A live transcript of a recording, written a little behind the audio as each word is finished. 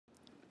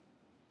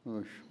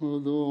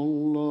أشهد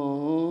أن لا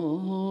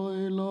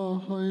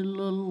إله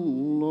إلا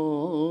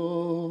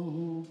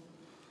الله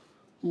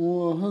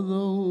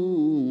وحده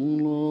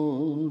لا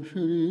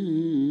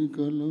شريك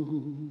له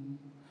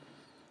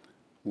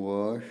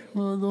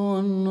وأشهد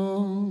أن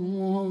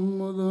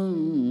محمدا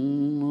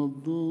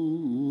عبده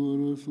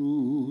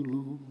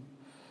ورسوله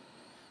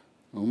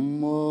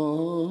أما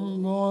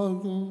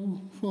بعد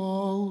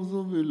فأعوذ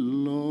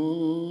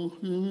بالله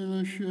من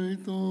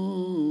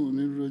الشيطان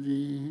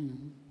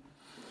الرجيم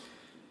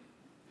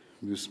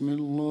بسم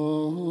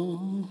الله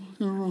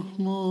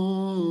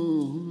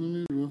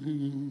الرحمن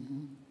الرحيم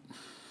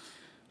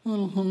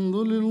الحمد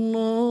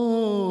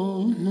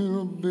لله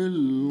رب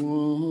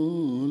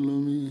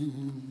العالمين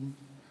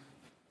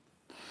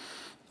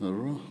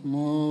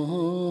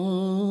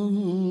الرحمن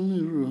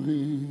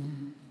الرحيم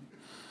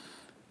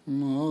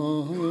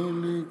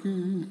مالك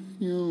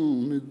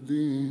يوم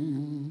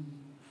الدين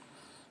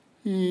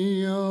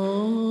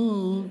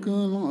إياك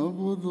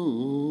نعبد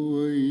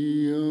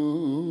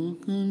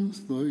وإياك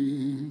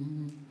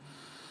نستعين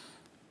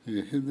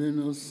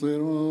اهدنا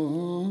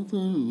الصراط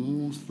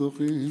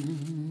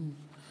المستقيم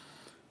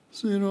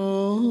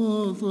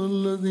صراط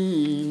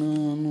الذين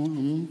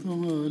أنعمت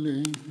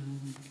عليهم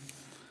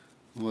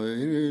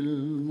غير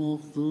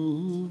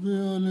المغضوب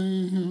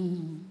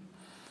عليهم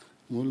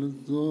ولا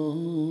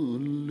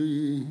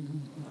الضالين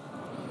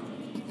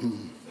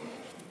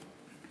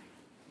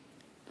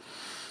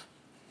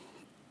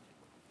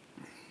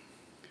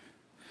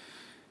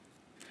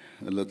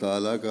اللہ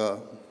تعالیٰ کا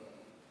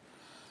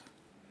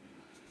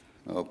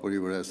آپ پر یہ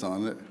بڑا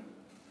احسان ہے،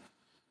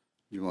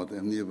 جماعت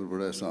احمدیہ پر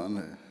بڑا احسان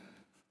ہے،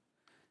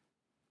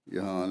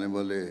 یہاں آنے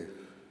والے،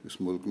 اس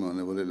ملک میں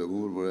آنے والے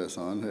لوگوں پر بڑا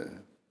احسان ہے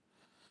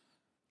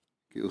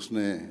کہ اس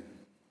نے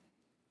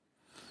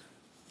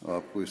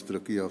آپ کو اس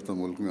ترقی یافتہ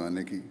ملک میں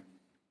آنے کی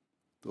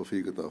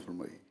توفیق عطا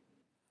فرمائی،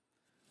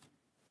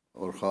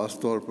 اور خاص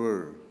طور پر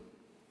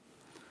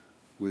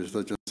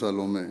گزشتہ چند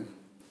سالوں میں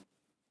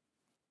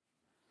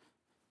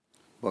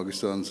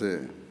پاکستان سے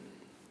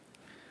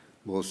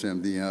بہت سے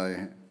احمدی یہاں آئے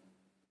ہیں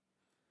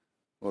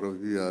اور ابھی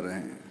بھی آ رہے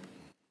ہیں،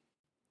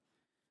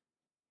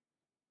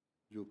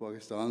 جو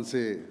پاکستان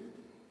سے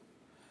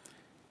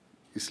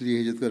اس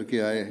لیے ہجرت کر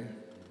کے آئے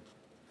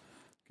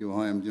کہ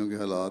وہاں احمدیوں کے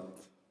حالات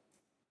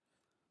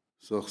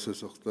سخت سے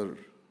سختر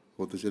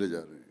ہوتے چلے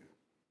جا رہے ہیں،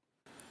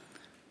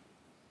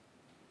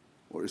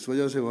 اور اس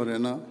وجہ سے وہاں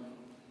رہنا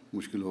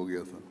مشکل ہو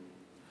گیا تھا،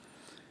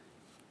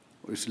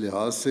 اور اس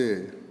لحاظ سے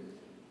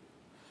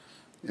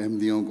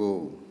احمدیوں کو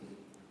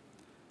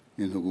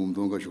ان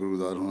حکومتوں کا شکر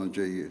گزار ہونا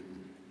چاہیے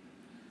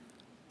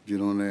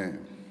جنہوں نے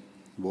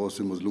بہت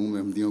سے مظلوم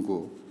احمدیوں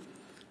کو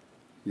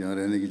یہاں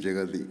رہنے کی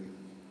جگہ دی۔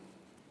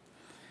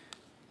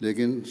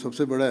 لیکن سب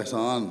سے بڑا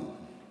احسان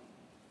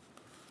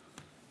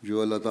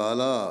جو اللہ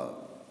تعالیٰ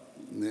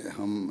نے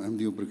ہم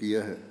احمدیوں پر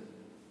کیا ہے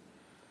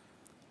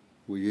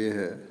وہ یہ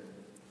ہے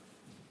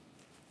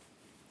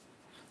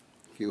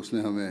کہ اس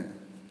نے ہمیں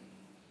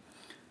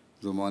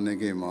زمانے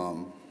کے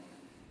امام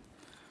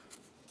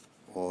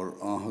اور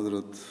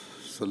حضرت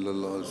صلی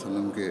اللہ علیہ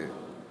وسلم کے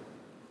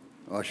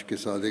عاشق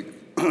صادق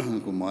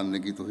کو ماننے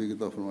کی توفیق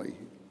عطا فرمائی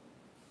ہے۔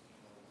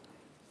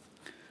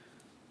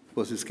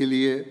 بس اس کے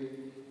لیے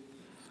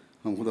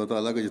ہم خدا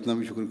تعالیٰ کا جتنا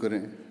بھی شکر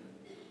کریں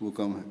وہ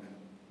کم ہے،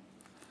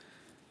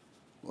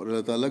 اور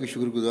اللہ تعالیٰ کی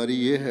شکر گزاری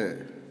یہ ہے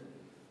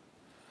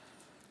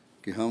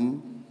کہ ہم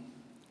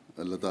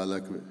اللہ تعالیٰ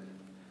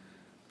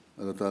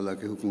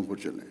کے حکموں پر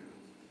چلیں،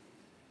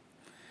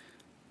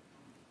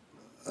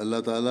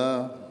 اللہ تعالیٰ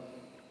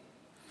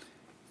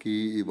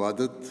کی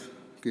عبادت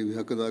کے بھی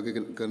حق ادا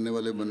کرنے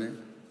والے بنے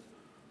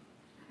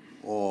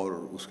اور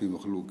اس کی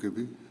مخلوق کے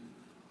بھی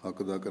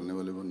حق ادا کرنے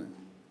والے بنے،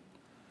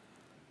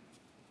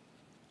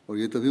 اور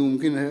یہ تبھی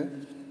ممکن ہے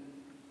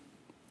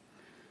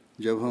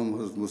جب ہم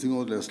حضرت مسیح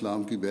موعود علیہ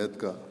السلام کی بیعت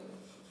کا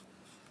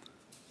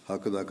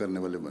حق ادا کرنے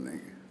والے بنیں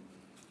گے،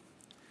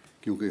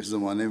 کیونکہ اس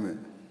زمانے میں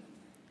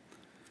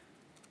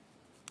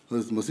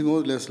حضرت مسیح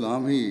موعود علیہ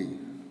السلام ہی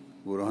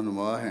وہ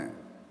رہنما ہیں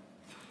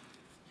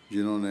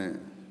جنہوں نے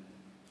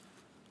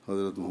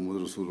حضرت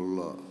محمد رسول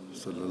اللہ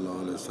صلی اللہ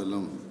علیہ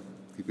وسلم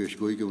کی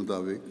پیشگوئی کے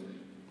مطابق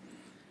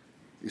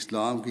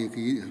اسلام کی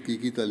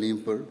حقیقی تعلیم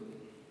پر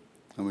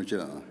ہمیں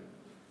چلانا ہے۔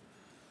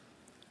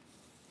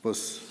 بس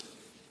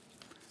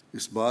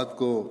اس بات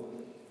کو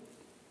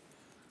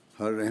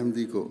ہر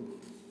احمدی کو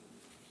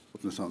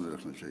اپنے سامنے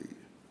رکھنا چاہیے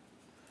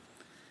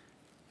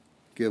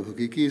کہ اب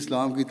حقیقی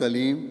اسلام کی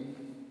تعلیم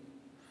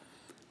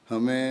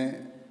ہمیں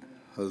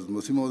حضرت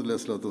مسیح موعود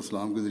علیہ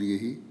السلام کے ذریعے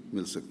ہی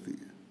مل سکتی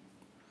ہے،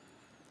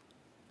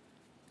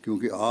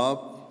 کیونکہ آپ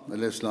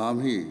علیہ السلام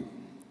ہی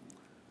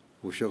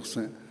وہ شخص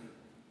ہیں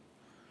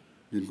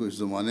جن کو اس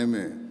زمانے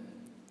میں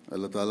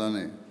اللہ تعالیٰ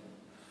نے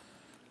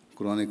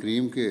قرآن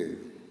کریم کے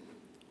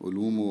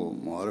علوم و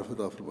معارف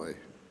عطا فرمائے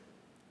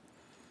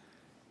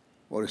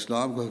اور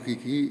اسلام کا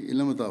حقیقی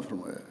علم عطا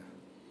فرمایا ہے۔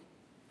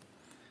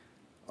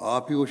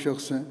 آپ ہی وہ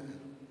شخص ہیں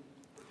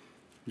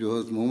جو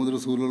حضرت محمد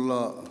رسول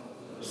اللہ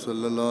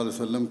صلی اللہ علیہ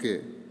وسلم کے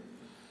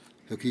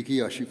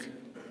حقیقی عاشق ہیں،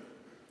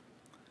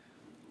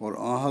 اور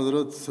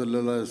حضرت صلی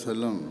اللہ علیہ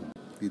وسلم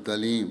کی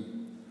تعلیم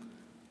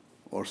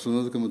اور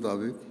سنت کے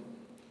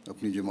مطابق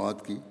اپنی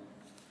جماعت کی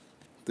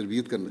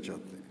تربیت کرنا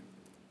چاہتے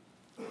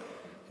ہیں۔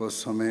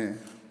 بس ہمیں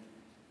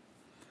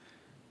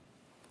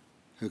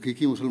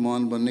حقیقی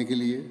مسلمان بننے کے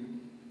لیے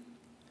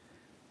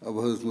اب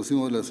حضرت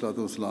مسیح علیہ الصلوۃ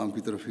والسلام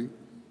کی طرف ہی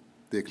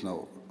دیکھنا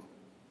ہوگا،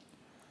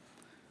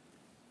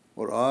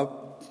 اور آپ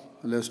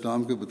علیہ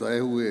السلام کے بتائے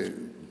ہوئے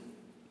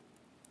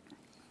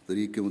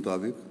طریق کے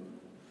مطابق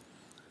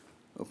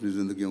اپنی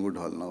زندگیوں کو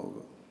ڈھالنا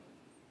ہوگا،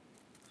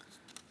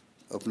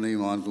 اپنے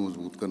ایمان کو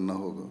مضبوط کرنا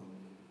ہوگا،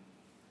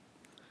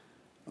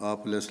 آپ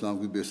علیہ السلام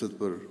کی بعثت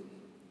پر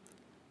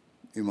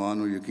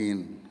ایمان و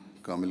یقین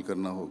کامل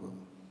کرنا ہوگا،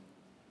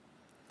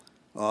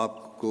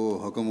 آپ کو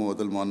حکم و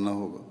عدل ماننا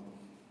ہوگا،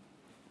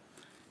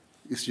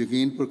 اس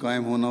یقین پر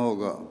قائم ہونا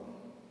ہوگا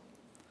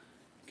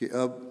کہ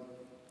اب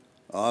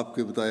آپ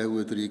کے بتائے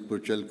ہوئے طریق پر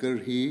چل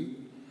کر ہی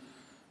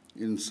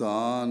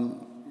انسان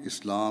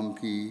اسلام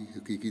کی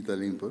حقیقی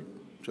تعلیم پر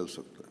چل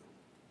سکتا ہے۔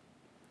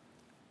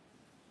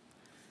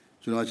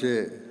 چنانچہ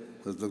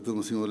حضرت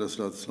مسیح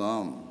علیہ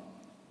السلام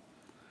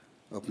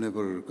اپنے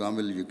پر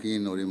کامل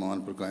یقین اور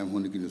ایمان پر قائم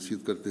ہونے کی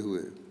نصیحت کرتے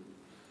ہوئے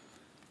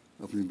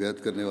اپنی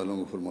بیعت کرنے والوں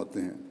کو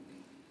فرماتے ہیں،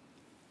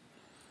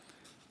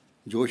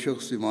 جو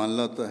شخص ایمان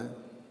لاتا ہے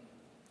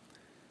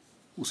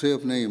اسے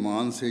اپنے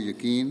ایمان سے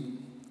یقین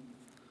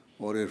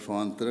اور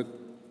عرفان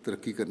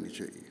ترقی کرنی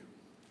چاہیے۔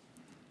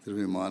 صرف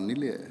ایمان نہیں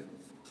لے آئے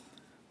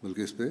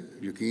بلکہ اس پہ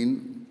یقین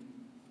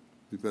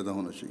بھی پیدا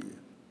ہونا چاہیے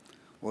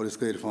اور اس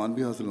کا عرفان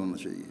بھی حاصل ہونا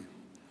چاہیے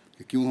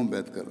کہ کیوں ہم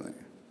بیعت کر رہے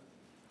ہیں،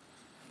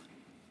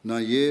 نہ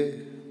یہ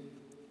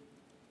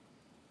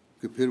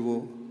کہ پھر وہ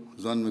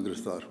ظن میں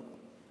گرفتار ہو،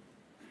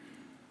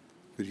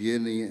 پھر یہ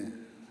نہیں ہے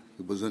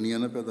کہ بظنیاں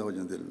نہ پیدا ہو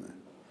جائیں دل میں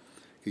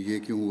کہ یہ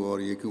کیوں ہوا اور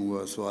یہ کیوں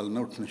ہوا، سوال نہ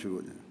اٹھنے شروع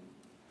ہو جائیں۔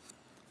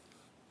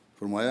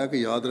 فرمایا کہ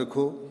یاد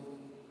رکھو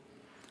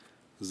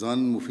ظن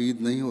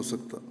مفید نہیں ہو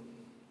سکتا،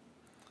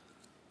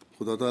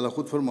 خدا تعالیٰ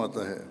خود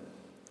فرماتا ہے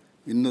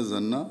ان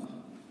الظن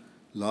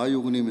لا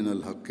یغنی من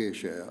الحق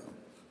شیئا،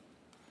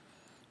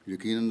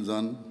 یقیناً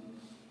ظن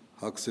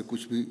حق سے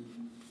کچھ بھی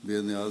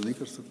بے نیاز نہیں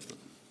کر سکتا۔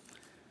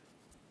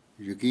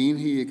 یقین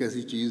ہی ایک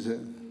ایسی چیز ہے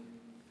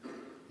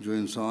جو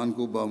انسان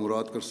کو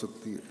بامراد کر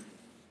سکتی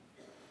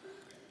ہے،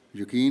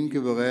 یقین کے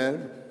بغیر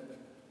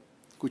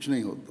کچھ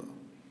نہیں ہوتا۔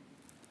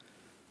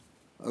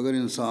 اگر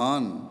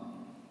انسان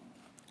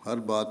ہر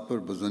بات پر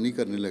بظنی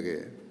کرنے لگے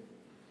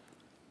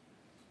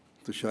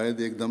تو شاید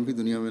ایک دم بھی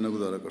دنیا میں نہ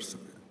گزارا کر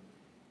سکے۔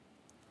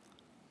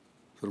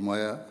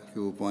 فرمایا کہ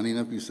وہ پانی نہ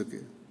پی سکے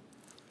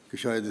کہ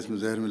شاید اس میں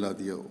زہر ملا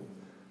دیا ہو،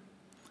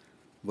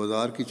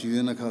 بازار کی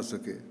چیزیں نہ کھا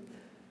سکے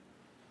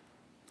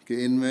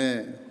کہ ان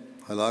میں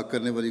ہلاک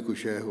کرنے والی کوئی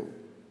شے ہو،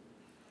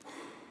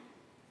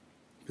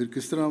 پھر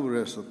کس طرح وہ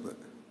رہ سکتا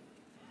ہے؟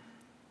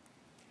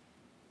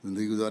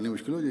 زندگی گزارنی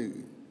مشکل ہو جائے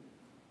گی۔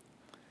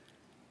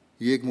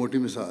 یہ ایک موٹی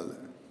مثال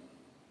ہے۔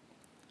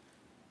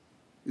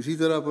 اسی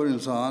طرح پر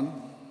انسان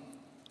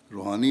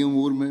روحانی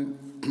امور میں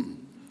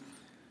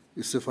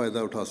اس سے فائدہ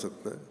اٹھا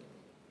سکتا ہے۔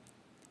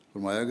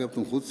 فرمایا کہ اب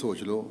تم خود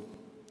سوچ لو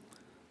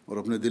اور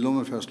اپنے دلوں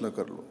میں فیصلہ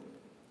کر لو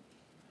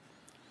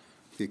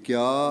کہ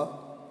کیا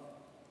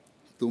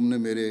تم نے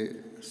میرے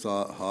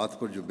ہاتھ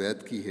پر جو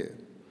بیعت کی ہے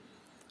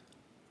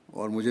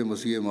اور مجھے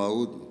مسیح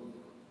موعود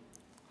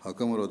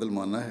حکم اور عدل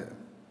ماننا ہے،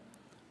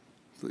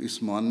 تو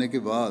اس ماننے کے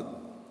بعد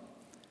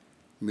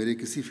میرے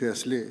کسی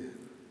فیصلے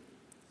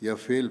یا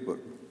فعل پر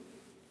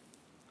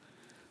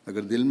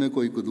اگر دل میں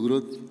کوئی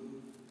کدورت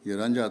یا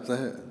رنج آتا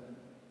ہے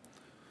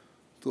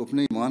تو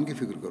اپنے ایمان کی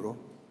فکر کرو۔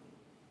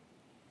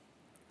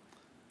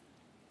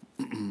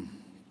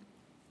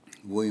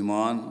 وہ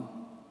ایمان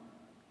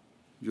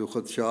جو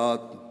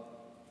خدشات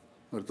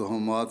اور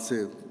توہمات سے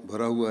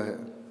بھرا ہوا ہے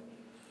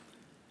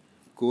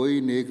کوئی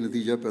نیک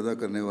نتیجہ پیدا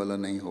کرنے والا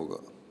نہیں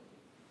ہوگا،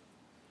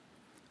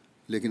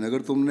 لیکن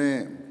اگر تم نے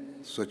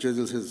سچے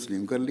دل سے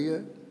تسلیم کر لیا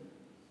ہے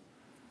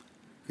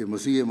کہ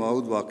مسیح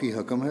موعود واقعی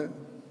حکم ہے،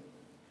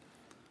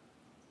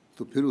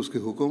 تو پھر اس کے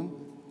حکم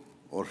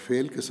اور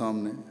فعل کے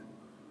سامنے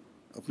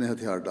اپنے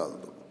ہتھیار ڈال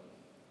دو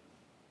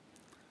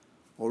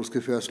اور اس کے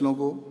فیصلوں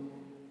کو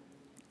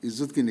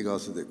عزت کی نگاہ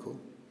سے دیکھو،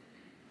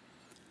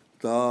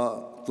 تا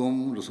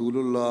تم رسول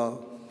اللہ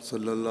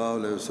صلی اللہ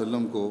علیہ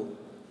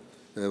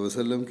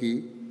وسلم کی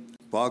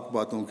پاک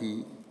باتوں کی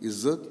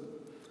عزت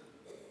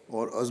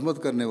اور عظمت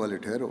کرنے والے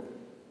ٹھہرو۔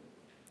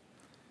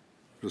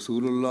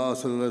 رسول اللہ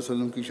صلی اللہ علیہ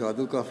وسلم کی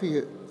شہادت کافی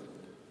ہے،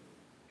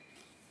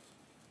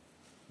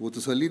 وہ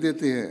تسلی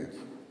دیتے ہیں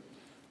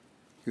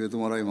کہ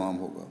تمہارا امام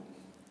ہوگا،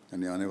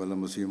 یعنی آنے والا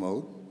مسیح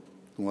موعود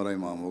تمہارا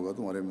امام ہوگا،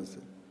 تمہارے میں سے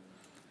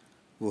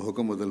وہ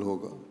حکم عدل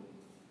ہوگا۔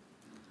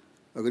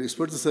 اگر اس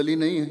پر تسلی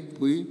نہیں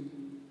ہوئی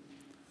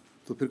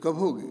تو پھر کب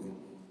ہوگی؟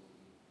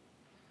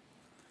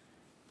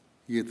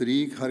 یہ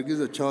طریق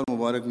ہرگز اچھا اور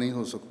مبارک نہیں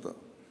ہو سکتا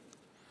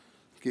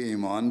کہ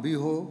ایمان بھی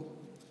ہو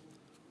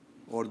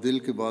اور دل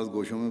کے بعض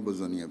گوشوں میں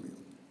بدظنیاں بھی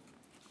ہوں۔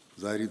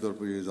 ظاہری طور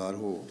پر یہ اظہار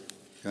ہو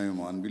کہ ہم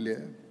ایمان بھی لے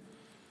آئے،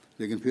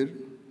 لیکن پھر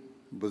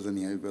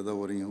بدظنیاں بھی پیدا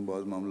ہو رہی ہوں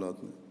بعض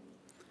معاملات میں۔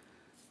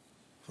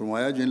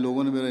 فرمایا جن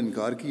لوگوں نے میرا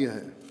انکار کیا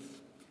ہے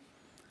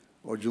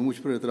اور جو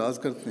مجھ پر اعتراض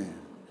کرتے ہیں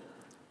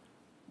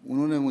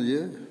انہوں نے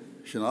مجھے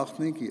شناخت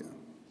نہیں کیا،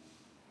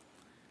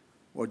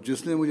 اور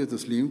جس نے مجھے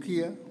تسلیم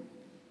کیا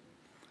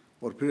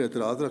اور پھر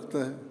اعتراض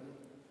رکھتا ہے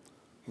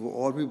وہ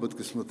اور بھی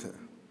بدقسمت ہے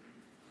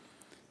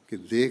کہ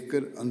دیکھ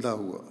کر اندھا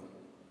ہوا۔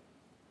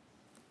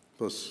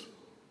 بس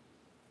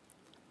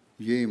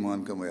یہ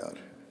ایمان کا معیار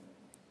ہے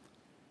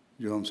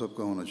جو ہم سب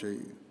کا ہونا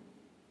چاہیے۔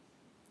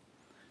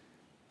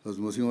 حضرت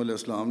مسیح علیہ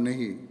السلام نے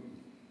ہی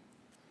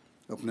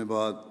اپنے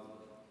بعد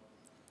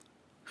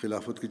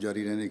خلافت کے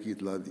جاری رہنے کی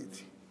اطلاع دی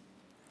تھی،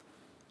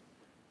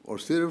 اور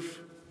صرف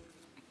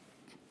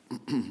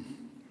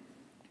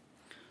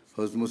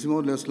حضرت مسیح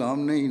علیہ السلام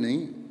نے ہی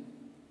نہیں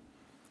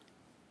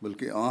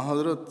بلکہ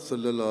حضرت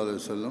صلی اللہ علیہ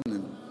وسلم نے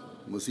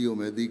مسیح و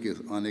مہدی کے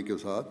آنے کے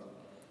ساتھ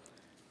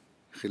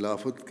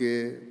خلافت کے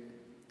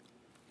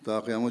تا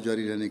قیامت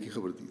جاری رہنے کی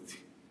خبر دی تھی،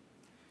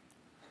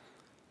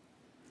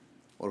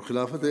 اور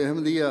خلافت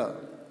احمدیہ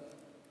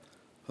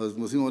حضرت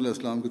مسیح علیہ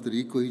السلام کے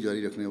طریق کو ہی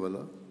جاری رکھنے والا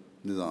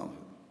نظام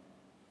ہے،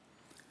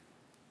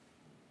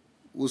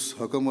 اس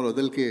حکم اور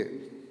عدل کے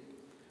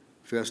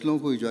فیصلوں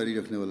کو ہی جاری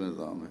رکھنے والا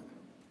نظام ہے۔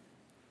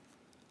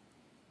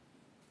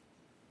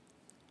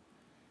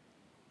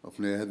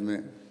 اپنے عہد میں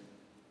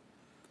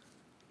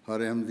ہر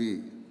احمدی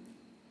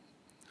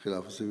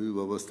خلافت سے بھی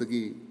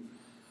وابستگی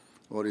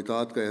اور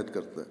اطاعت کا عہد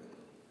کرتا ہے۔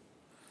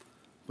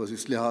 بس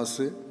اس لحاظ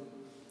سے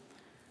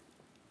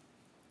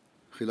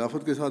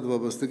خلافت کے ساتھ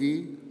وابستگی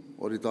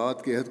اور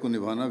اطاعت کے عہد کو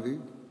نبھانا بھی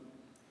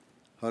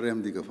ہر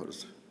احمدی کا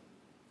فرض ہے،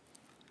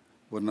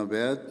 ورنہ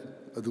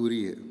بیعت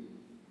ادھوری ہے۔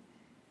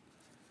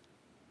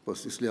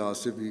 بس اس لحاظ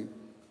سے بھی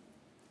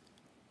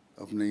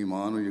اپنے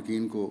ایمان و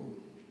یقین کو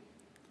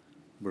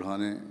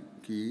بڑھانے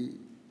کی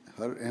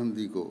ہر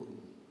احمدی کو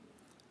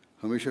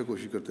ہمیشہ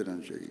کوشش کرتے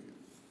رہنا چاہیے۔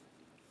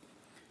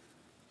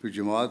 پھر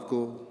جماعت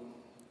کو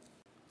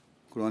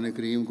قرآن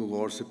کریم کو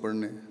غور سے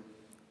پڑھنے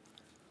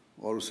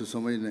اور اسے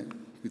سمجھنے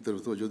کی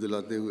طرف توجہ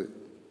دلاتے ہوئے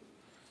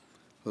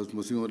حضرت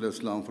مسیح علیہ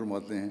السلام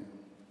فرماتے ہیں،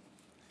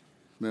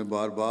 میں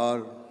بار بار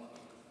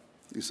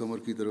اس امر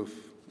کی طرف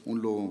ان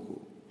لوگوں کو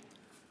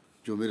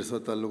جو میرے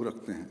ساتھ تعلق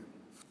رکھتے ہیں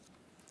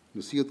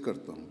نصیحت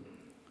کرتا ہوں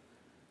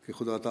کہ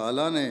خدا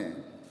تعالیٰ نے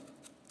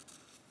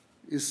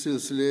اس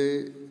سلسلے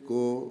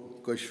کو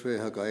کشف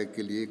حقائق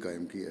کے لیے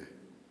قائم کیا ہے،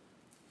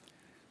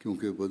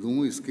 کیونکہ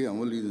بدون اس کے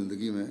عملی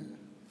زندگی میں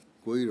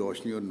کوئی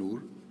روشنی اور نور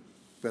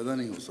پیدا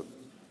نہیں ہو سکتا۔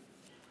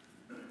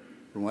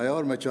 فرمایا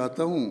اور میں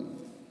چاہتا ہوں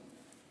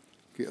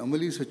کہ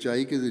عملی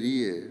سچائی کے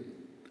ذریعے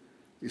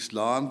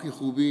اسلام کی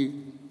خوبی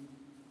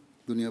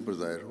دنیا پر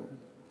ظاہر ہو،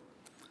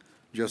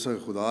 جیسا کہ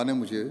خدا نے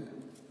مجھے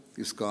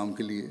اس کام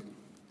کے لیے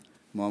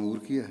مامور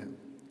کیا ہے۔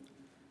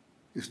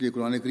 اس لیے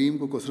قرآن کریم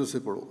کو کثرت سے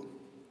پڑھو،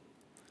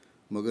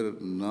 مگر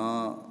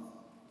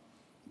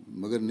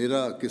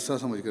نرا قصہ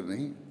سمجھ کر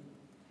نہیں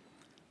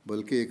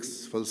بلکہ ایک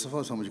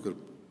فلسفہ سمجھ کر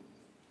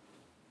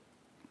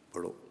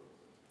پڑھو۔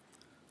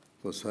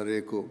 بس ہر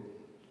ایک کو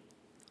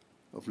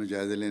اپنے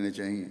جائزے لینے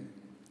چاہیے،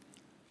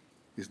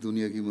 اس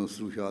دنیا کی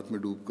مصروفیات میں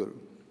ڈوب کر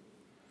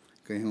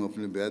کہیں ہم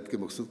اپنے بیعت کے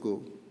مقصد کو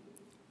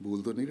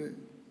بھول تو نہیں رہے۔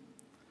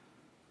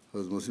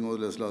 حضرت مسیح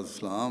علیہ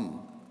السلام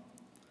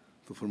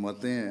تو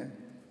فرماتے ہیں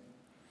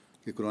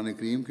کہ قرآن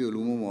کریم کے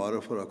علوم و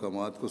معارف اور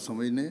احکامات کو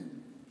سمجھنے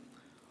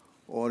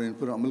اور ان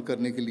پر عمل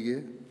کرنے کے لیے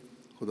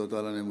خدا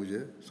تعالیٰ نے مجھے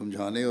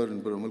سمجھانے اور ان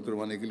پر عمل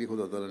کروانے کے لیے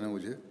خدا تعالیٰ نے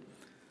مجھے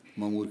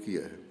مامور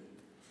کیا ہے،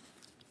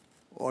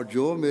 اور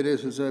جو میرے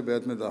سلسلہ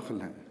بیعت میں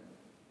داخل ہیں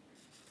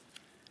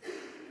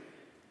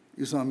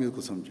اس اہمیت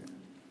کو سمجھیں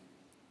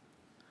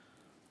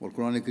اور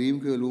قرآن کریم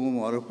کے علوم و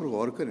معارف پر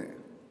غور کریں،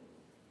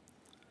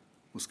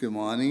 اس کے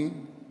معنی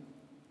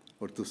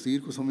اور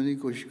تفسیر کو سمجھنے کی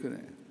کوشش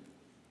کریں،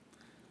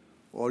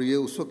 اور یہ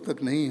اس وقت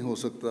تک نہیں ہو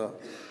سکتا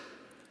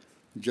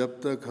جب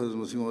تک حضرت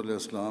مسیح علیہ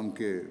السلام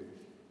کے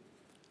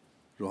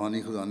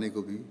روحانی خزانے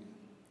کو بھی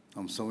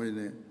ہم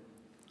سمجھنے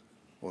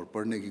اور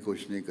پڑھنے کی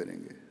کوشش نہیں کریں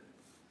گے،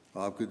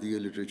 آپ کے دیے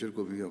لٹریچر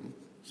کو بھی ہم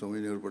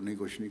سمجھنے اور پڑھنے کی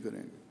کوشش نہیں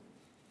کریں گے۔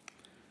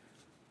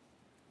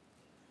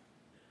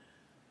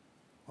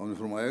 ہم نے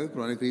فرمایا کہ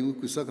قرآن کریم کی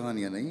قصہ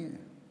کہانیاں نہیں ہیں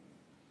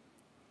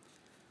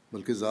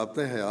بلکہ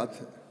ضابطۂ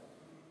حیات ہے،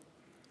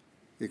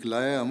 ایک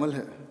لائحہ عمل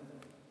ہے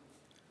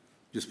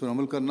جس پر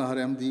عمل کرنا ہر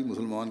احمدی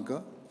مسلمان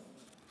کا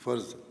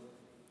فرض ہے۔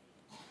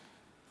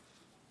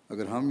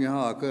 اگر ہم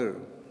یہاں آ کر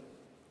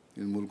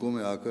ان ملکوں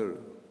میں آ کر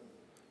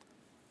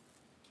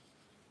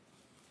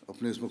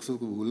اپنے اس مقصد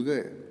کو بھول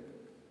گئے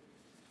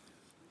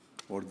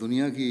اور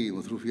دنیا کی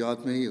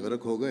مصروفیات میں ہی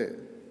غرق ہو گئے،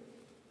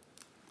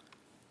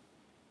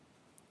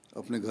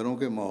 اپنے گھروں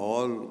کے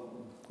ماحول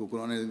کو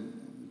قرآن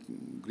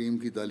کریم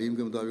کی تعلیم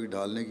کے مطابق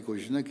ڈھالنے کی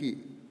کوشش نہ کی،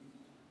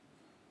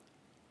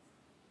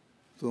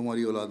 تو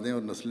ہماری اولادیں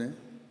اور نسلیں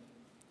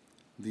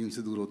دین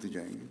سے دور ہوتی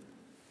جائیں گی،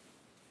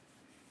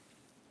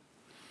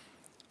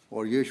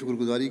 اور یہ شکر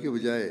گزاری کے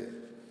بجائے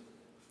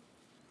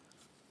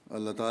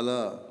اللہ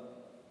تعالیٰ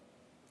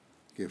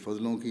کے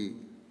فضلوں کی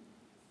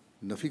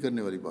نفی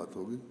کرنے والی بات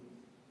ہوگی۔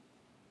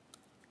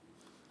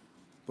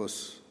 بس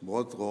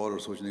بہت غور اور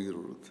سوچنے کی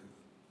ضرورت ہے۔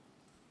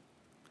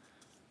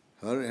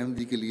 ہر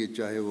احمدی کے لیے،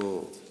 چاہے وہ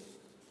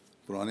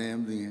پرانے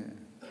احمدی ہیں،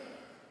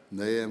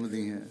 نئے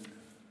احمدی ہیں،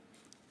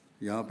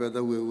 یہاں پیدا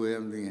ہوئے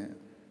احمدی ہیں،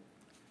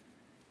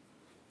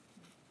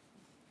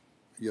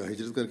 یا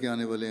ہجرت کر کے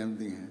آنے والے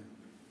احمدی ہیں،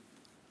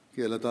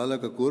 کہ اللہ تعالیٰ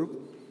کا قرب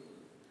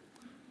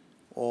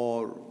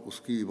اور اس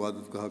کی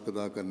عبادت کا حق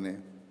ادا کرنے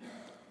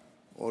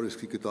اور اس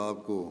کی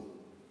کتاب کو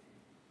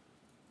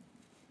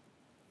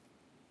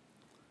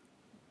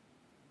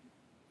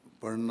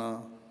پڑھنا،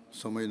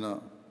 سمجھنا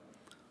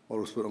اور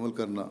اس پر عمل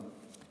کرنا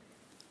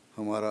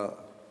ہمارا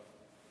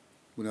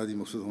بنیادی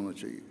مقصد ہونا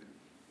چاہیے.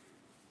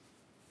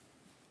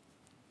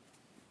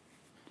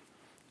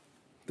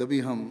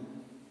 تبھی ہم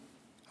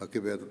حق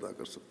بیعت ادا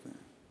کر سکتے ہیں.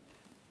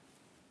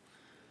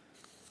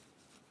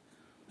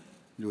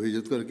 جو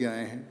ہجرت کر کے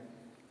آئے ہیں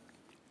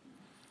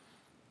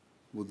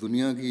وہ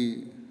دنیا کی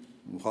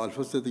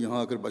مخالفت سے تو یہاں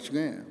آ کر بچ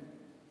گئے ہیں،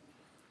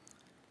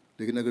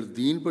 لیکن اگر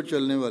دین پر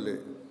چلنے والے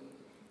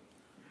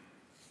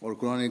اور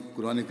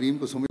قرآن کریم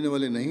کو سمجھنے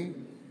والے نہیں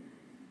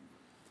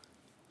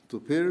تو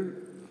پھر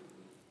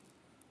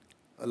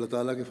اللہ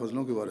تعالیٰ کے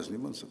فضلوں کے وارث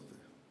نہیں بن سکتے.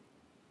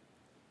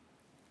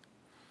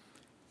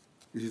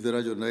 اسی طرح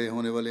جو نئے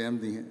ہونے والے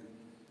احمدی ہیں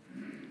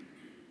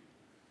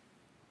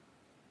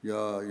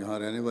یا یہاں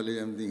رہنے والے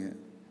احمدی ہیں،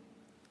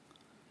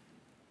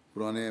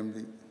 پرانے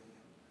احمدی،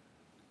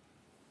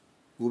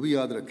 وہ بھی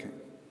یاد رکھیں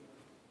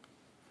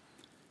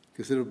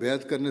کہ صرف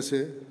بیعت کرنے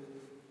سے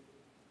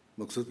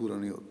مقصد پورا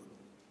نہیں ہوتا.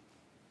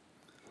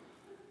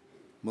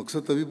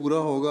 مقصد تبھی پورا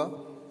ہوگا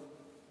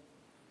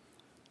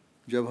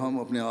جب ہم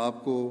اپنے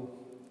آپ کو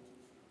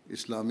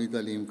اسلامی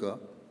تعلیم کا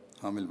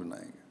حامل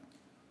بنائیں گے،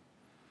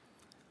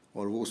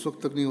 اور وہ اس وقت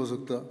تک نہیں ہو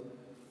سکتا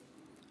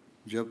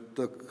جب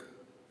تک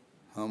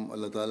ہم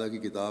اللہ تعالیٰ کی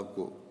کتاب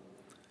کو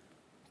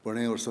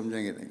پڑھیں اور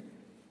سمجھیں گے نہیں.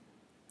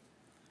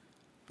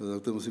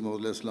 حضرت مسیح موعود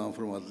علیہ السلام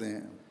فرماتے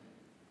ہیں،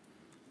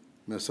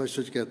 میں سچ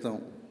سچ کہتا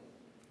ہوں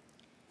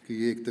کہ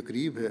یہ ایک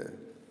تقریب ہے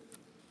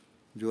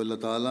جو اللہ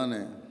تعالیٰ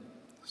نے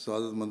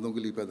سعادت مندوں کے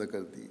لیے پیدا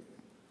کر دی.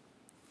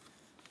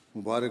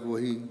 مبارک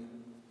وہی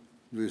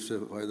جو اس سے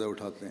فائدہ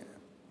اٹھاتے ہیں.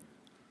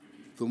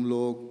 تم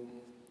لوگ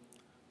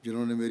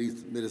جنہوں نے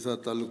میرے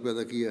ساتھ تعلق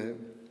پیدا کیا ہے،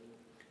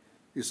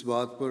 اس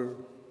بات پر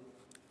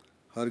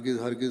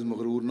ہرگز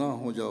مغرور نہ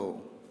ہو جاؤ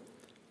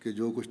کہ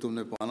جو کچھ تم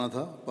نے پانا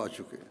تھا پا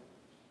چکے.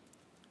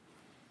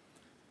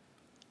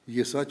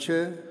 یہ سچ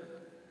ہے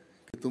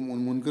کہ تم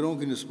ان منکروں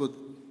کی نسبت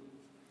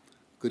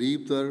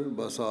قریب تر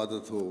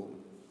بسعادت ہو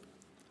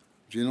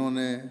جنہوں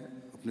نے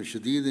اپنے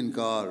شدید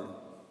انکار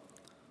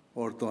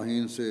اور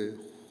توہین سے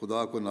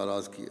خدا کو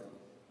ناراض کیا.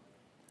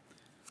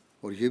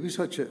 اور یہ بھی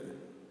سچ ہے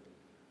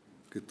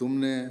کہ تم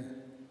نے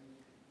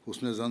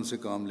حسن ظن سے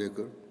کام لے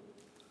کر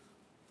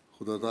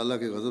خدا تعالیٰ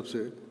کے غضب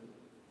سے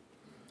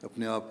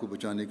اپنے آپ کو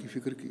بچانے کی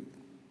فکر کی.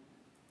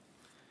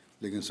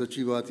 لیکن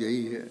سچی بات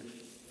یہی ہے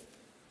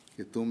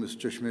کہ تم اس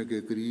چشمے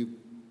کے قریب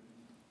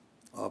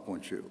آ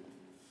پہنچے ہو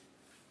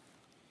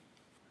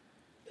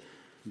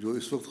جو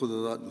اس وقت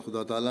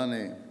خدا تعالیٰ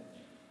نے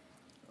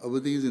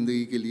ابدی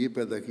زندگی کے لیے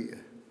پیدا کیا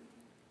ہے.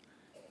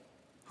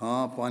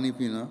 ہاں، پانی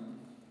پینا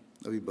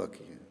ابھی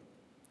باقی ہے،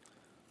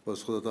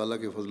 بس خدا تعالیٰ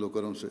کے فضل و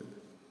کرم سے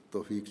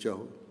توفیق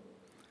چاہو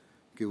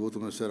کہ وہ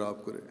تمہیں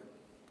سیراب کرے،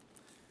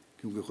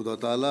 کیونکہ خدا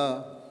تعالیٰ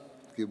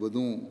کے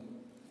بدوں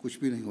کچھ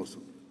بھی نہیں ہو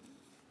سکتا.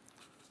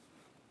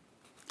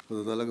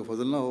 خدا تعالیٰ کا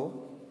فضل نہ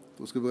ہو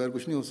تو اس کے بغیر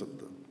کچھ نہیں ہو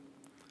سکتا.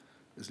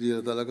 اس لیے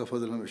اللہ تعالیٰ کا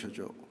فضل ہمیشہ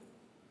چاہو.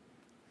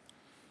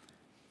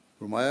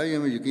 فرمایا، یہ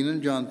میں یقیناً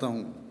جانتا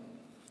ہوں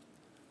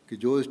کہ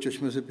جو اس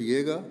چشمے سے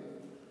پیے گا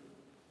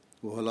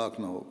وہ ہلاک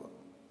نہ ہوگا،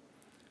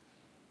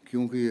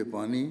 کیونکہ یہ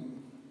پانی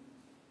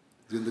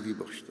زندگی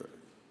بخشتا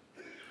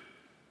ہے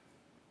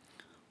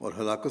اور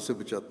ہلاکت سے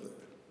بچاتا ہے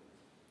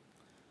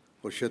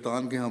اور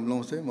شیطان کے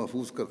حملوں سے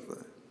محفوظ کرتا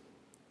ہے.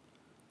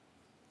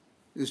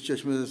 اس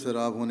چشمے سے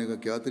سیراب ہونے کا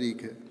کیا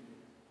طریق ہے؟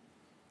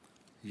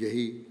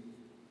 یہی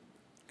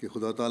کہ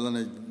خدا تعالیٰ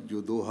نے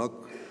جو دو حق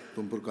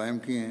تم پر قائم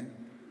کیے ہیں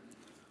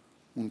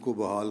ان کو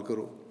بحال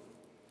کرو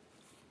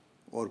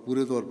اور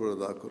پورے طور پر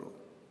ادا کرو.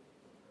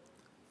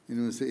 ان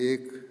میں سے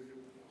ایک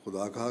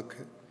خدا کا حق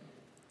ہے،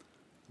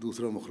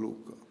 دوسرا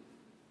مخلوق کا.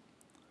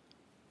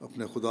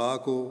 اپنے خدا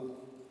کو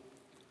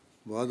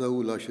وحدہ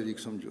لا شریک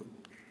سمجھو،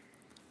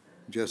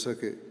 جیسا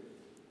کہ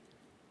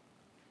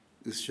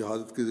اس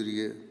شہادت کے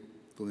ذریعے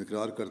تم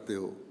اقرار کرتے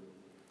ہو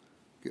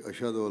کہ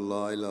اشہد ان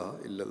لا الہ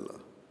الا اللہ،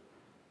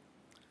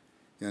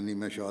 یعنی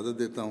میں شہادت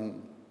دیتا ہوں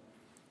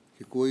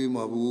کہ کوئی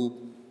محبوب،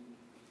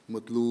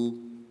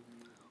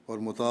 مطلوب اور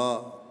مطاع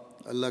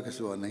اللہ کے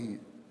سوا نہیں ہے.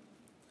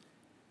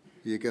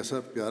 یہ ایک ایسا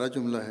پیارا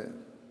جملہ ہے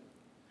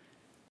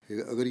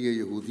کہ اگر یہ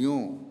یہودیوں،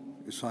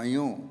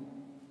 عیسائیوں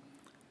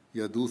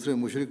یا دوسرے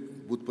مشرک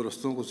بت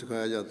پرستوں کو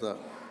سکھایا جاتا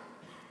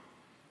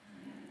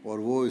اور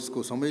وہ اس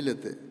کو سمجھ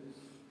لیتے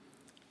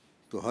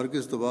تو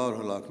ہرگز تباہ اور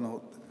ہلاک نہ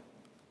ہوتے.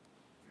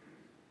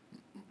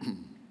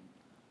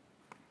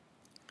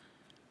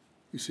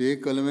 اس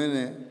ایک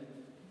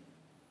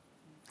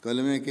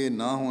کلمے کے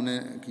نہ ہونے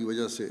کی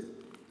وجہ سے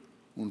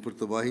ان پر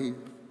تباہی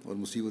اور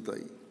مصیبت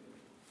آئی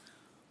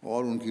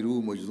اور ان کی روح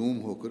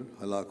مجذوم ہو کر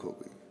ہلاک ہو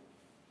گئی.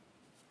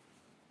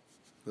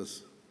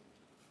 بس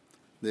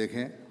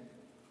دیکھیں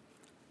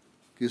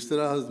کس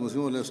طرح حضرت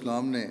مسیح علیہ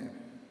السلام نے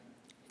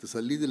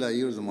تسلی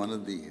دلائی اور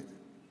ضمانت دی ہے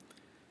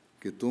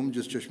کہ تم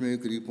جس چشمے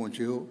کے قریب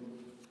پہنچے ہو،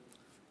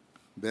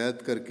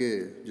 بیعت کر کے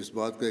جس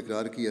بات کا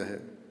اقرار کیا ہے،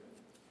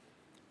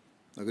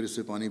 اگر اس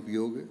سے پانی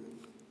پیو گے،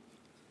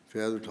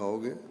 فیض اٹھاؤ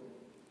گے،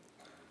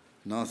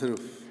 نہ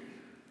صرف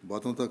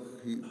باتوں تک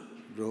ہی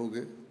رہو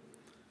گے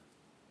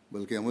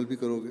بلکہ عمل بھی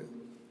کرو گے،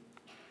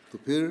 تو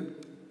پھر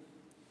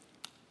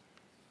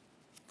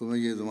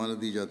تمہیں یہ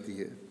ضمانت دی جاتی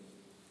ہے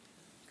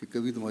کہ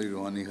کبھی تمہاری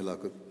روحانی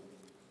ہلاکت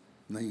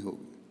نہیں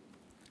ہوگی،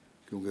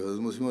 کیونکہ حضرت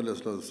مسیح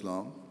علیہ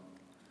السلام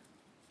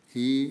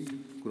ہی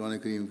قرآن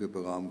کریم کے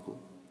پیغام کو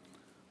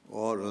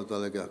اور اللہ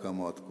تعالیٰ کے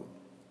احکامات کو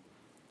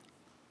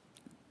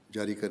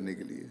جاری کرنے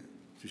کے لیے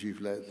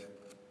تشریف لائے تھے۔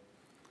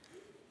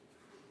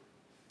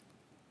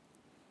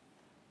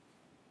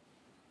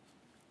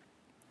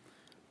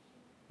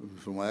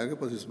 فرمایا کہ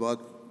بس اس بات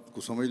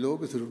کو سمجھ لو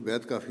کہ صرف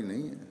بیعت کافی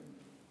نہیں ہے،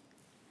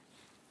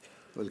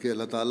 بلکہ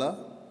اللہ تعالیٰ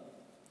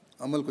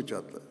عمل کو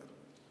چاہتا ہے،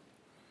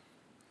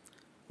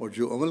 اور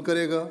جو عمل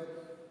کرے گا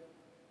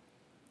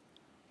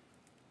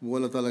وہ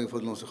اللہ تعالیٰ کے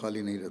فضلوں سے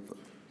خالی نہیں رہتا،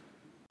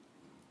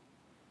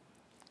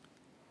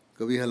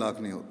 کبھی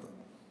ہلاک نہیں ہوتا۔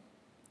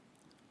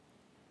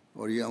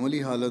 اور یہ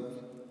عملی حالت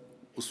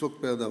اس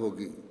وقت پیدا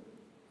ہوگی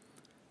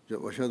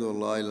جب اشہد ان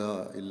لا الہ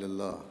الا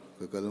اللہ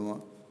کا کلمہ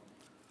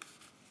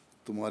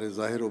تمہارے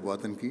ظاہر و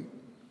باطن کی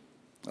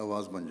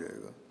آواز بن جائے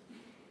گا۔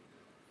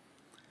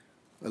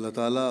 اللہ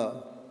تعالیٰ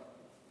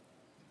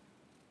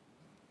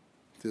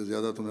سے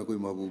زیادہ تمہیں کوئی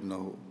محبوب نہ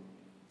ہو،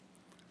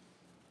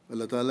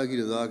 اللہ تعالیٰ کی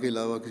رضا کے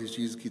علاوہ کسی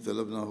چیز کی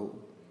طلب نہ ہو،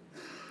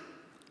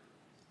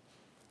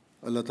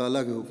 اللہ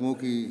تعالیٰ کے حکموں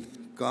کی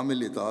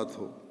کامل اطاعت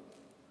ہو۔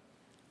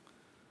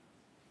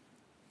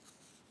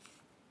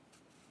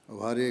 اب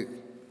ہر ایک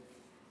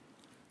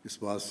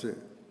اس بات سے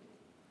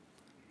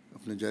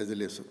اپنے جائزے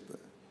لے سکتا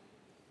ہے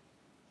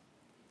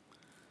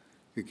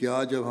کہ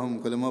کیا جب ہم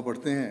کلمہ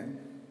پڑھتے ہیں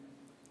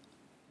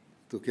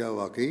تو کیا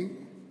واقعی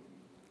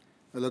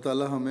اللہ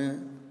تعالیٰ ہمیں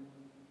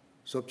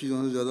سب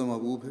چیزوں سے زیادہ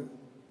محبوب ہے،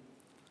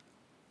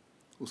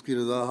 اس کی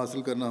رضا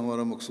حاصل کرنا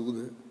ہمارا مقصود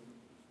ہے،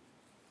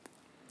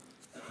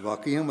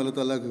 واقعی ہم اللہ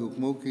تعالیٰ کے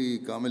حکموں کی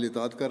کامل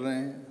اطاعت کر رہے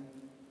ہیں؟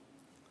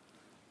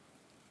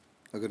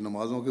 اگر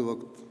نمازوں کے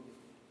وقت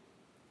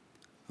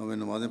ہمیں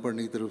نمازیں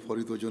پڑھنے کی طرف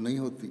فوری توجہ نہیں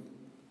ہوتی،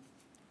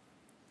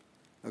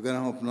 اگر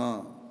ہم اپنا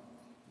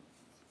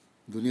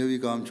دنیاوی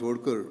کام چھوڑ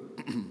کر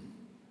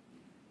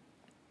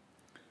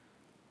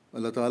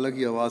اللہ تعالیٰ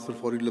کی آواز پر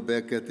فوری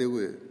لبیک کہتے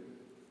ہوئے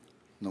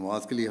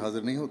نماز کے لیے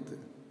حاضر نہیں ہوتے،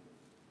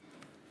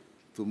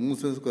 تو منہ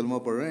سے کلمہ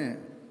پڑھ رہے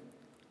ہیں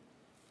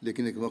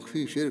لیکن ایک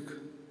مخفی شرک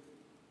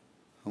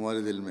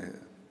ہمارے دل میں ہے،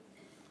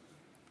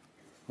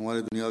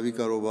 ہمارے دنیاوی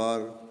کاروبار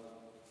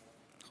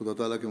خدا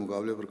تعالیٰ کے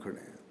مقابلے پر کھڑے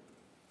ہیں۔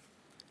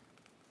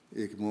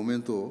 ایک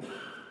مومن تو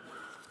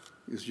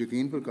اس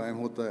یقین پر قائم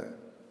ہوتا ہے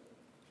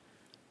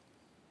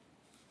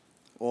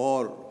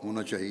اور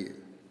ہونا چاہیے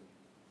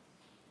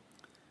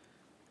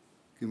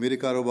کہ میرے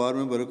کاروبار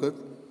میں برکت،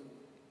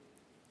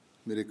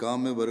 میرے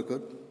کام میں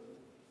برکت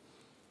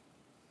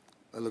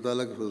اللہ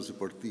تعالیٰ کے فضل سے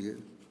پڑتی ہے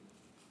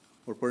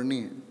اور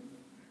پڑھنی ہے۔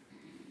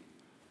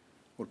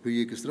 اور پھر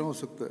یہ کس طرح ہو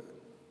سکتا ہے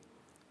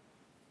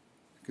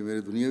کہ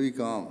میرے دنیاوی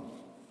کام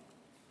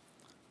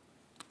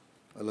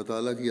اللہ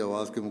تعالیٰ کی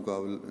آواز کے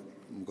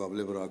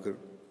مقابلے پر آ کر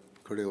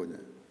کھڑے ہو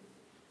جائیں؟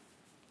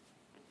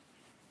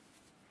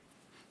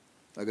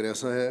 اگر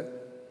ایسا ہے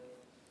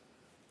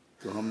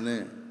تو ہم نے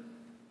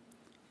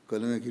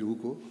کلمے کی روح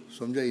کو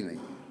سمجھا ہی نہیں۔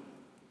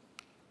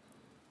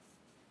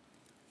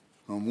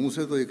 ہم منہ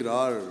سے تو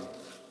اقرار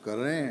کر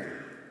رہے ہیں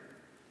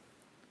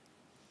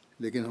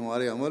لیکن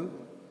ہمارے عمل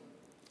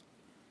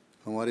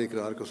ہمارے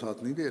اقرار کا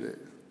ساتھ نہیں دے رہے۔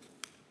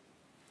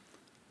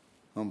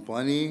 ہم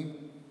پانی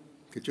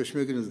کے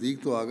چشمے کے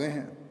نزدیک تو آ گئے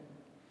ہیں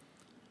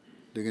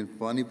لیکن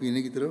پانی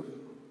پینے کی طرف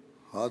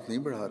ہاتھ نہیں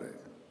بڑھا رہے۔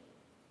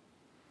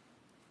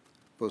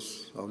 بس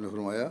آپ نے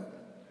فرمایا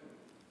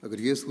اگر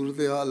یہ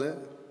صورتحال ہے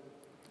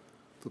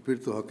تو پھر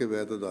تو حق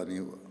بیعت ادا نہیں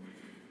ہوا۔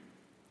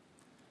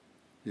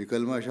 یہ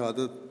کلمہ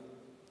شہادت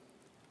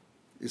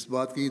اس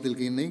بات کی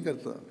تلقین نہیں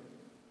کرتا،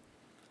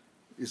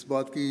 اس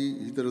بات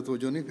کی طرف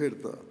توجہ نہیں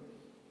پھیرتا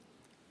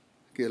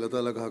کہ اللہ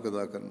تعالیٰ کا حق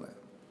ادا کرنا ہے،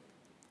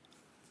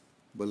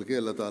 بلکہ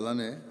اللہ تعالیٰ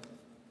نے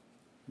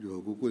جو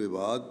حقوق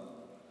العباد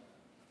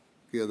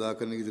کے ادا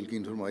کرنے کی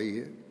تلقین فرمائی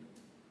ہے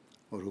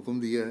اور حکم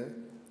دیا ہے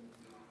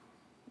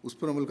اس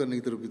پر عمل کرنے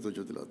کی طرف بھی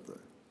توجہ دلاتا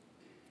ہے۔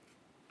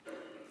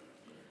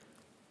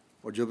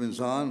 اور جب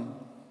انسان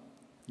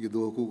یہ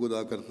دو حقوق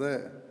ادا کرتا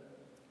ہے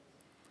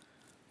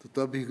تو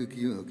تب ہی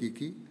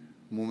حقیقی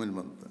مومن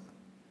بنتا ہے،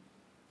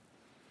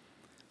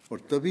 اور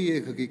تبھی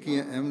ایک حقیقی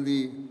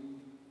احمدی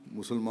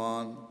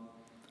مسلمان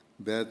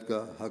بیعت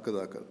کا حق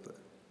ادا کرتا ہے۔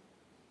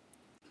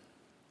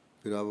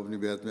 پھر آپ اپنی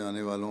بیعت میں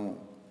آنے والوں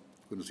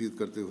کو نصیحت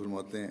کرتے ہوئے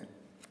فرماتے ہیں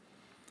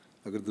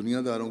اگر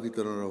دنیا داروں کی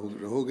طرح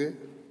رہو گے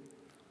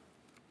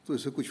تو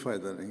اس سے کچھ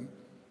فائدہ نہیں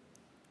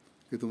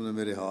کہ تم نے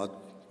میرے ہاتھ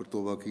پر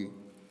توبہ کی۔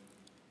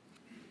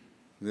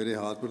 میرے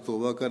ہاتھ پر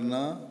توبہ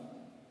کرنا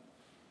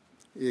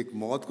ایک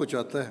موت کو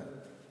چاہتا ہے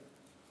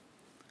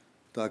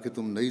تاکہ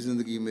تم نئی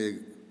زندگی میں ایک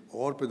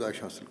اور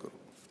پیدائش حاصل کرو.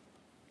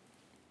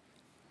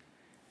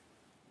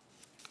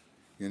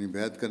 یعنی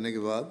بیعت کرنے کے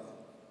بعد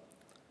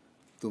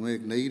تمہیں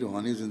ایک نئی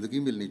روحانی زندگی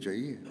ملنی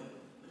چاہیے.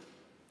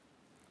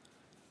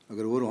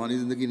 اگر وہ روحانی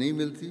زندگی نہیں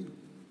ملتی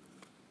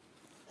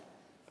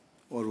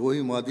اور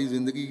وہی مادی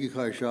زندگی کی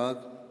خواہشات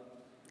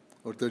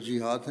اور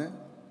ترجیحات ہیں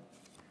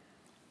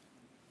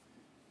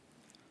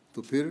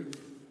تو پھر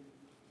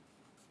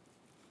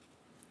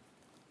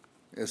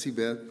ایسی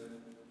بیعت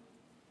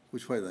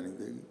کچھ فائدہ نہیں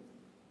دے گی.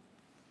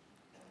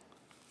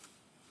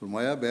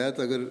 فرمایا بیعت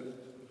اگر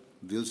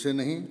دل سے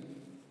نہیں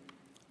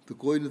تو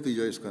کوئی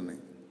نتیجہ اس کا نہیں.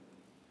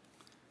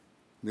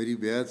 میری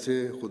بیعت سے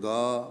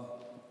خدا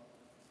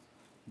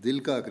دل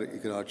کا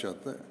اقرار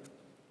چاہتا ہے.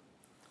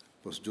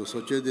 بس جو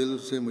سچے دل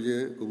سے مجھے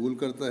قبول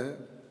کرتا ہے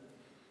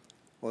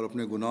اور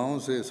اپنے گناہوں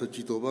سے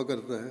سچی توبہ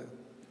کرتا ہے،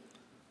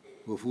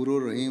 غفور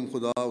الرحیم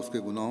خدا اس کے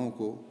گناہوں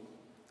کو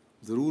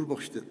ضرور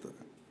بخش دیتا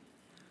ہے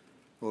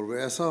اور وہ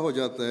ایسا ہو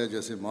جاتا ہے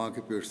جیسے ماں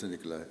کے پیٹ سے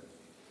نکلا ہے.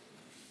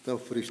 تب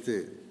فرشتے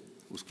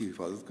اس کی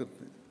حفاظت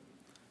کرتے ہیں،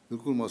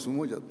 بالکل معصوم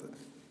ہو جاتا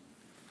ہے.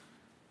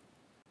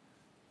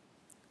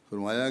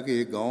 فرمایا کہ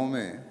ایک گاؤں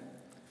میں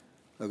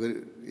اگر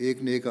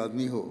ایک نیک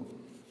آدمی ہو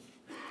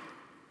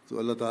تو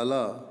اللہ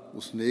تعالیٰ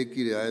اس نیک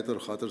کی رعایت اور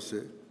خاطر سے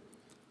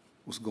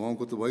اس گاؤں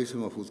کو تباہی سے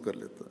محفوظ کر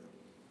لیتا ہے.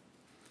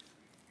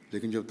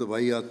 لیکن جب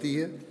تباہی آتی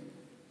ہے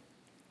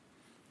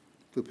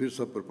تو پھر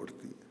سب پر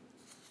پڑتی ہے،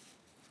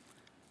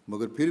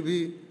 مگر پھر بھی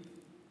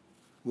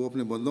وہ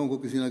اپنے بندوں کو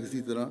کسی نہ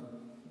کسی طرح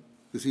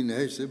کسی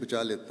نہج سے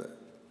بچا لیتا ہے.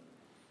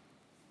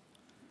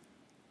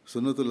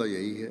 سنت اللہ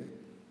یہی ہے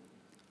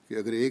کہ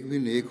اگر ایک بھی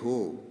نیک ہو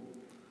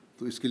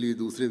تو اس کے لیے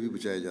دوسرے بھی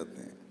بچائے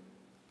جاتے ہیں.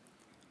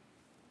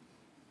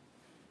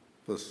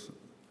 بس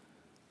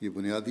یہ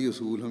بنیادی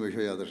اصول ہمیشہ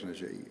یاد رکھنا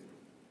چاہیے.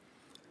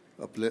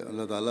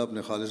 اللہ تعالیٰ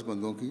اپنے خالص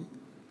بندوں کی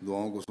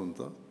دعاؤں کو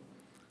سنتا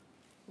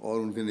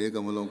اور ان کے نیک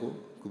عملوں کو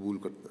قبول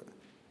کرتا ہے.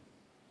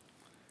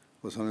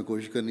 بس ہمیں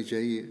کوشش کرنی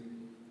چاہیے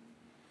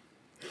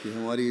کہ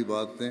ہماری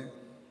عبادتیں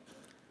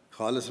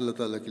خالص اللہ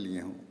تعالیٰ کے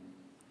لیے ہوں،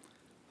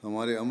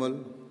 ہمارے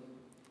عمل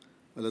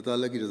اللہ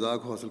تعالیٰ کی رضا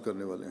کو حاصل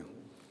کرنے والے ہوں.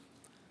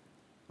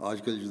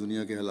 آج کل جو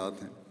دنیا کے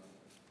حالات ہیں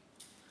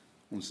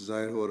ان سے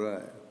ظاہر ہو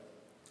رہا ہے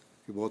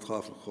کہ بہت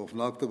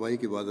خوفناک تباہی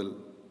کے بادل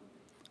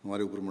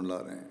ہمارے اوپر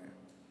منڈلا رہے ہیں.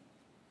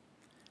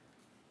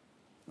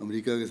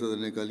 امریکہ کے صدر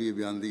نے کل یہ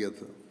بیان دیا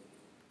تھا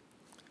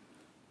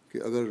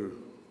کہ اگر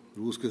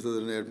روس کے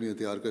صدر نے ایٹمی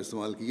ہتھیار کا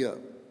استعمال کیا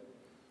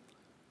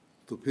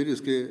تو پھر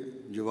اس کے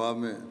جواب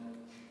میں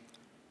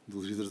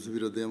دوسری طرف سے بھی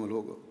رد عمل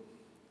ہوگا،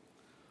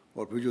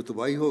 اور پھر جو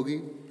تباہی ہوگی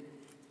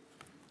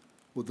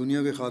وہ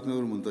دنیا کے خاتمے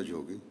پر منتج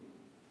ہوگی.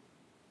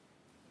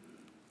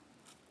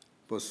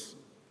 بس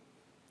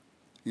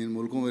ان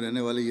ملکوں میں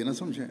رہنے والے یہ نہ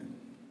سمجھیں،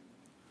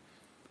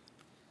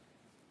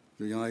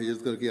 جو یہاں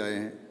ہجرت کر کے آئے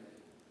ہیں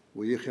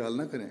وہ یہ خیال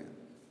نہ کریں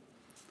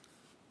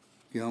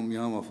کہ ہم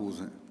یہاں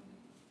محفوظ ہیں.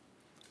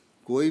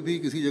 کوئی بھی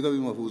کسی جگہ بھی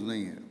محفوظ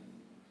نہیں ہے.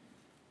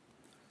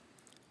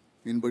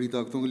 ان بڑی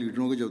طاقتوں کے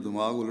لیڈروں کے جب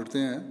دماغ الٹتے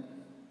ہیں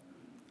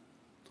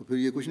تو پھر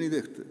یہ کچھ نہیں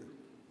دیکھتے.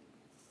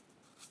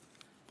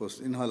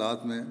 بس ان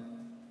حالات میں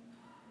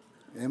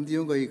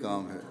احمدیوں کا ہی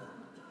کام ہے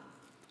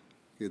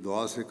کہ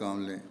دعا سے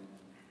کام لیں،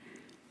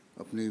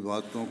 اپنی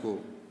عبادتوں کو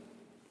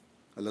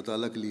اللہ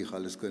تعالیٰ کے لیے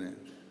خالص کریں.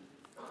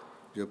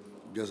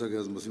 جیسا کہ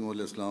حضرت مسیح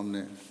علیہ السلام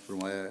نے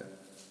فرمایا ہے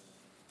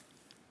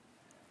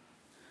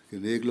کہ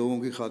نیک لوگوں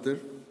کی خاطر،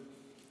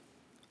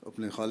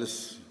 اپنے خالص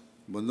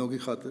بندوں کی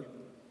خاطر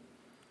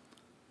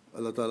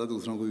اللہ تعالیٰ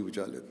دوسروں کو بھی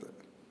بچا لیتا ہے.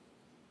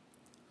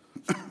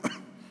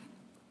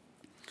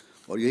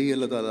 اور یہی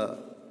اللہ تعالیٰ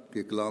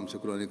کے کلام سے،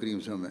 قرآن کریم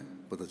سے ہمیں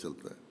پتہ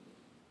چلتا ہے.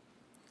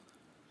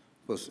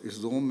 بس اس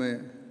زوم میں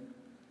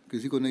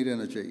کسی کو نہیں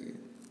رہنا چاہیے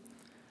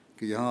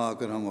کہ یہاں آ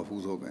کر ہم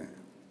محفوظ ہو گئے ہیں،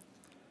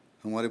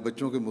 ہمارے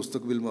بچوں کے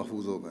مستقبل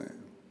محفوظ ہو گئے ہیں.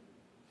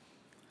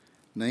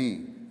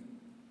 نہیں،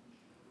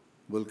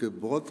 بلکہ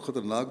بہت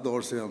خطرناک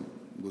دور سے ہم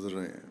گزر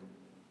رہے ہیں.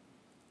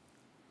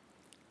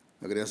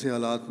 اگر ایسے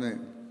حالات میں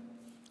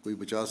کوئی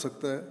بچا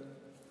سکتا ہے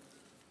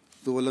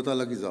تو وہ اللہ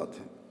تعالیٰ کی ذات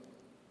ہے.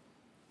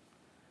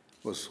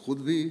 بس خود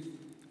بھی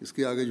اس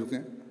کے آگے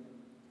جھکیں،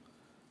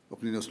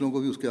 اپنی نسلوں کو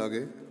بھی اس کے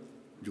آگے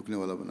جھکنے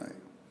والا بنائیں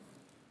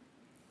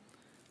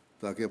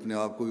تاکہ اپنے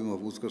آپ کو بھی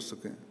محفوظ کر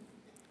سکیں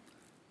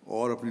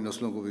اور اپنی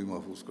نسلوں کو بھی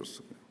محفوظ کر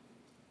سکیں.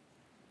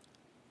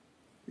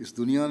 اس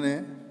دنیا نے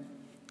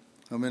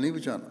ہمیں نہیں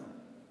بچانا،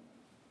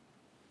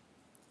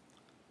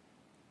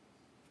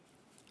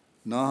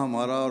 نہ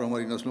ہمارا اور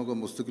ہماری نسلوں کا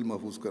مستقل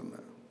محفوظ کرنا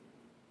ہے.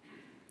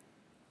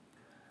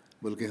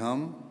 بلکہ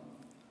ہم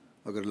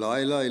اگر لا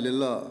الہ الا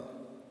اللہ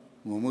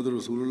محمد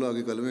رسول اللہ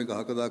کے کلمے کا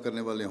حق ادا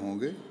کرنے والے ہوں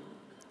گے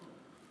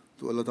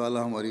تو اللہ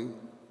تعالیٰ ہماری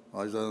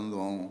عاجزانہ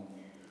دعاؤں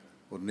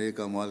اور نیک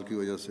اعمال کی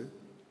وجہ سے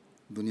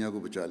دنیا کو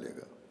بچا لے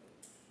گا.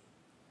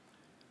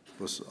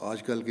 بس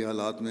آج کل کے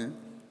حالات میں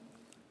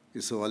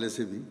اس حوالے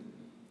سے بھی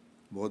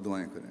بہت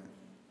دعائیں کریں.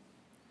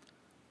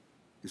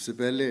 اس سے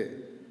پہلے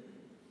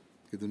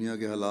کہ دنیا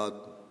کے حالات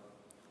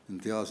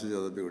انتہا سے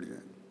زیادہ بگڑ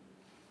جائیں،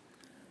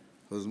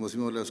 حضرت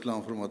مسیح علیہ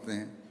السلام فرماتے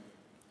ہیں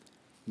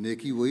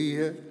نیکی وہی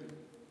ہے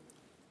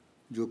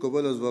جو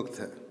قبل از وقت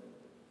ہے،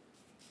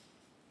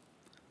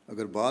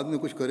 اگر بعد میں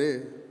کچھ کرے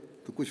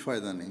تو کچھ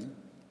فائدہ نہیں۔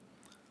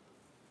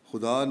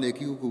 خدا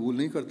نیکی کو قبول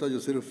نہیں کرتا جو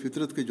صرف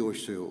فطرت کے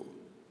جوش سے ہو۔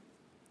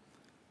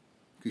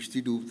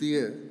 کشتی ڈوبتی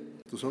ہے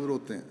تو سب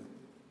روتے ہیں،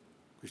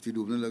 کشتی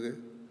ڈوبنے لگے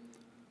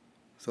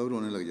سب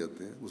رونے لگ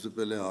جاتے ہیں، اس سے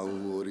پہلے ہاؤ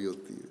ہو رہی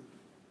ہوتی ہے۔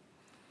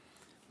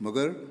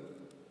 مگر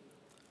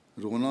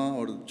رونا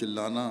اور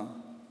چلانا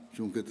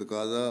چونکہ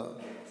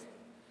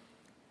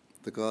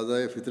تقاضا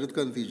فطرت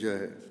کا نتیجہ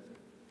ہے،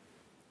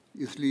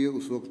 اس لیے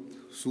اس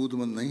وقت سود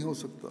مند نہیں ہو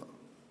سکتا،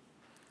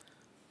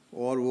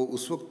 اور وہ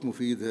اس وقت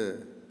مفید ہے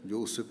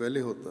جو اس سے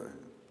پہلے ہوتا ہے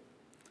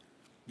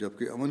جب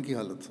کہ امن کی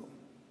حالت ہو۔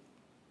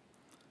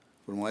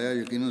 فرمایا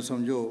یقیناً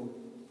سمجھو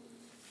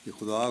کہ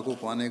خدا کو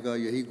پانے کا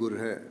یہی گر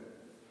ہے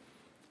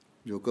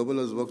جو قبل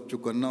از وقت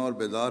چوکنا اور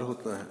بیدار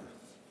ہوتا ہے،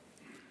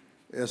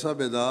 ایسا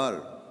بیدار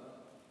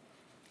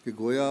کہ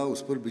گویا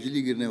اس پر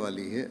بجلی گرنے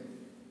والی ہے،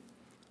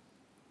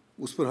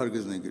 اس پر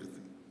ہرگز نہیں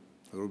گرتی۔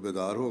 اگر وہ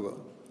بیدار ہوگا،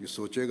 یہ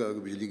سوچے گا کہ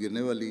بجلی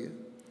گرنے والی ہے،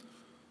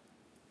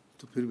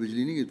 تو پھر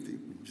بجلی نہیں گرتی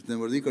جتنے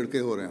مرضی کڑکے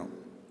ہو رہے ہوں۔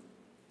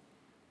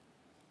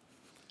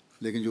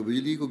 لیکن جو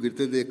بجلی کو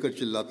گرتے دیکھ کر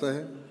چلاتا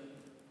ہے،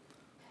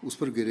 اس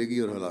پر گرے گی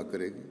اور ہلاک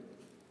کرے گی۔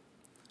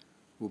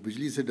 وہ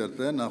بجلی سے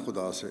ڈرتا ہے نہ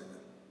خدا سے۔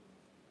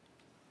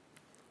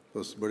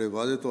 بس بڑے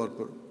واضح طور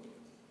پر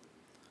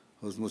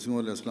حضرت مسیح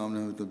علیہ السلام نے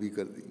ہمیں تنبیہ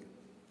کر دی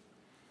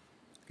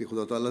کہ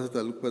خدا تعالیٰ سے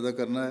تعلق پیدا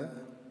کرنا ہے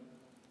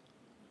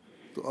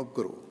تو اب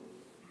کرو۔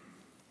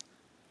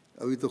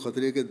 ابھی تو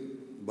خطرے کے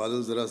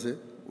بادل ذرا سے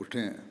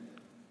اٹھے ہیں،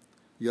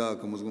 یا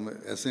کم از کم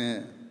ایسے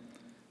ہیں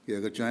کہ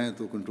اگر چاہیں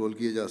تو کنٹرول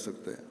کیے جا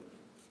سکتے ہیں،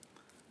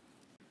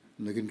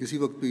 لیکن کسی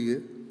وقت بھی یہ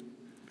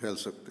پھیل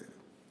سکتے ہیں۔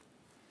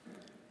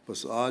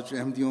 بس آج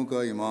احمدیوں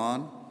کا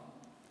ایمان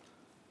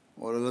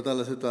اور اللہ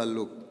تعالیٰ سے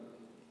تعلق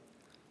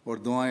اور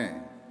دعائیں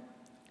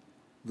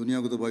دنیا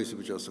کو تباہی سے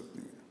بچا سکتی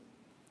ہیں۔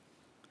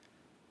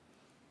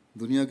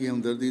 دنیا کی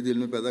ہمدردی دل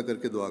میں پیدا کر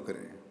کے دعا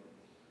کریں،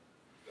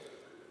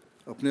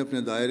 اپنے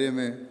اپنے دائرے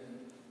میں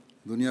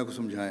دنیا کو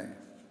سمجھائیں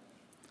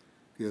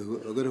کہ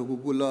اگر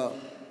حقوق اللہ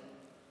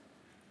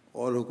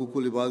اور حقوق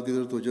العباد کی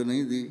طرف توجہ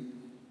نہیں دی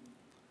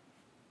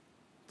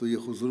تو یہ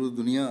خوبصورت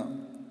دنیا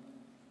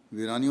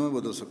ویرانیوں میں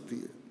بدل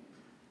سکتی ہے۔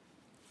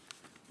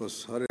 بس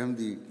ہر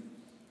احمدی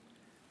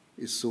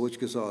اس سوچ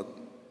کے ساتھ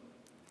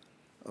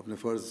اپنے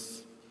فرض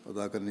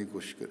ادا کرنے کی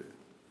کوشش کرے۔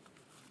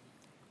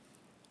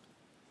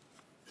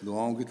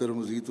 دعاؤں کی طرف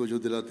مزید توجہ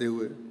دلاتے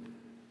ہوئے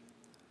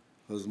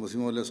حضرت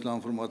مسیح علیہ السلام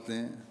فرماتے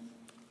ہیں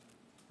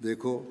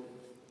دیکھو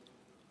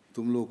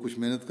تم لوگ کچھ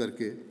محنت کر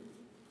کے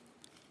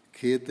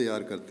کھیت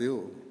تیار کرتے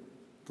ہو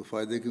تو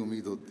فائدے کی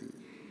امید ہوتی ہے،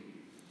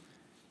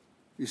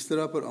 اس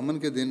طرح پر امن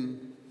کے دن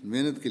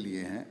محنت کے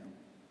لیے ہیں۔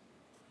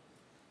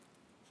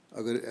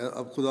 اگر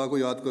اب خدا کو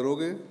یاد کرو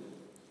گے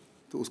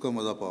تو اس کا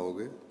مزہ پاؤ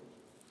گے،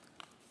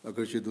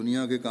 اگرچہ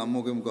دنیا کے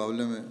کاموں کے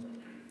مقابلے میں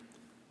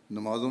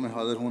نمازوں میں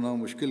حاضر ہونا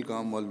مشکل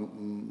کام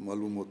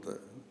معلوم ہوتا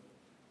ہے۔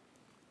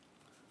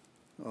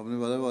 آپ نے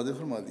واضح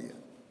فرما دیا،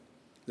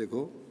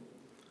 دیکھو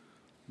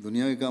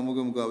دنیا کے کاموں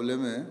کے مقابلے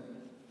میں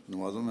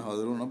نمازوں میں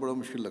حاضر ہونا بڑا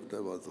مشکل لگتا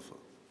ہے بعض دفعہ،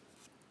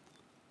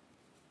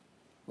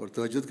 اور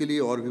تہجد کے لیے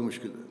اور بھی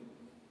مشکل ہے۔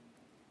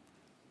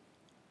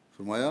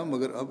 فرمایا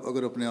مگر اب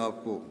اگر اپنے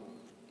آپ کو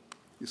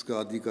اس کا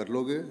عادی کر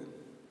لو گے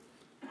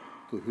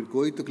تو پھر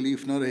کوئی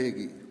تکلیف نہ رہے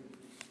گی۔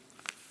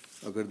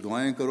 اگر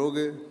دعائیں کرو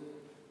گے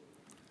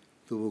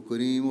تو وہ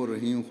کریم اور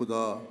رحیم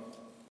خدا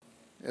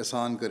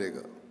احسان کرے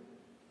گا۔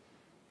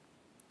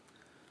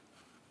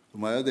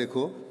 فرمایا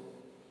دیکھو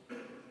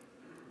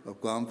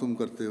اب کام تم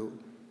کرتے ہو،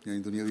 یعنی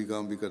دنیاوی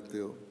کام بھی کرتے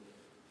ہو،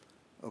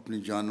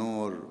 اپنی جانوں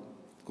اور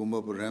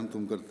کنبوں پر رحم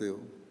تم کرتے ہو،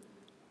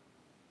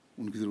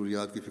 ان کی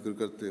ضروریات کی فکر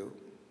کرتے ہو،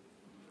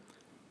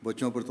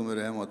 بچوں پر تمہیں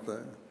رحم آتا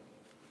ہے،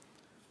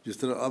 جس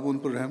طرح اب ان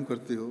پر رحم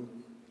کرتے ہو۔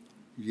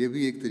 یہ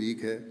بھی ایک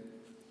طریق ہے،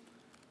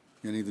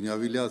 یعنی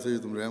دنیاوی لحاظ سے جو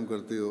تم رحم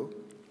کرتے ہو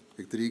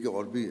ایک طریقہ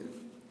اور بھی ہے۔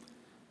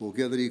 وہ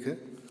کیا طریق ہے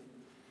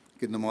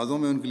کہ نمازوں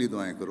میں ان کے لیے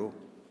دعائیں کرو،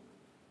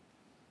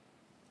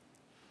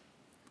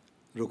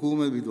 رکوع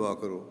میں بھی دعا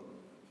کرو،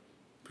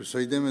 پھر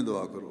سجدے میں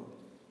دعا کرو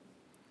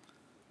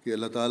کہ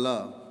اللہ تعالیٰ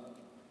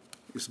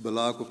اس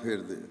بلا کو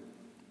پھیر دے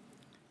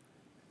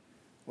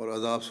اور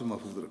عذاب سے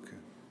محفوظ رکھے۔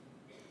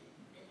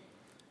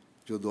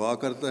 جو دعا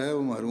کرتا ہے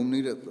وہ محروم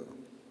نہیں رہتا۔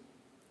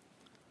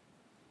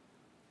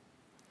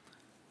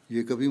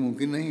 یہ کبھی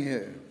ممکن نہیں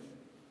ہے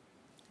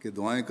کہ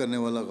دعائیں کرنے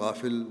والا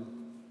غافل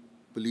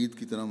پلید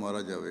کی طرح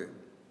مارا جاوے۔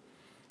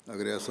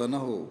 اگر ایسا نہ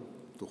ہو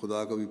تو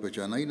خدا کبھی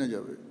پہچانا ہی نہ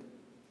جاوے۔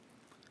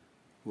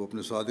 وہ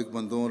اپنے صادق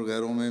بندوں اور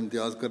غیروں میں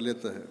امتیاز کر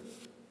لیتا ہے،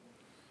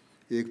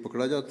 ایک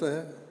پکڑا جاتا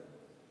ہے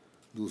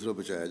دوسرا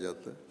بچایا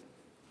جاتا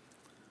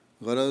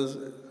ہے۔ غرض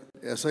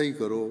ایسا ہی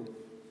کرو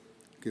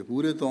کہ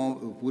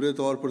پورے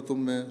طور پر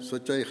تم میں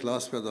سچا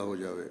اخلاص پیدا ہو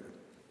جاوے۔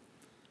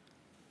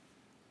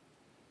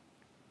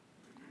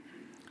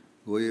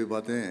 وہ یہ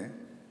باتیں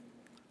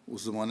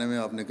اس زمانے میں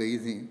آپ نے کہی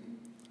تھیں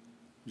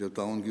جب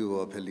تعاون کی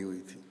وبا پھیلی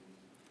ہوئی تھی،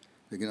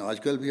 لیکن آج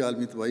کل بھی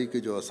عالمی تباہی کے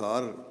جو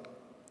آثار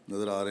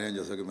نظر آ رہے ہیں،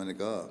 جیسا کہ میں نے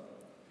کہا،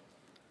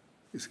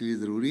 اس کے لیے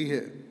ضروری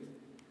ہے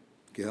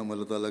کہ ہم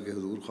اللہ تعالیٰ کے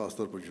حضور خاص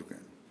طور پر جھکیں،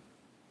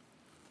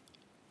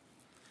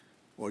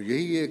 اور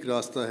یہی ایک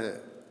راستہ ہے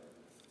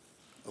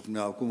اپنے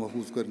آپ کو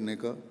محفوظ کرنے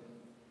کا،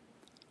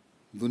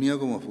 دنیا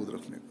کو محفوظ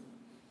رکھنے کا۔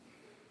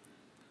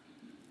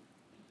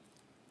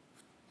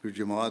 پھر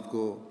جماعت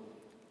کو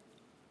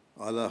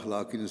اعلیٰ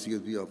اخلاق کی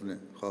نصیحت بھی آپ نے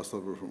خاص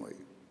طور پر فرمائی،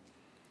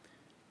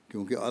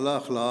 کیونکہ اعلیٰ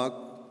اخلاق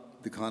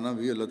دکھانا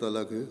بھی اللہ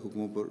تعالیٰ کے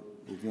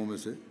حکموں میں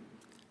سے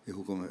ایک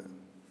حکم ہے۔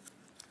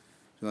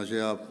 چنانچہ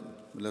آپ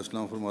علیہ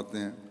السلام فرماتے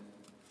ہیں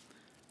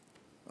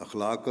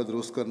اخلاق کا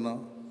درست کرنا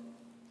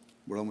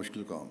بڑا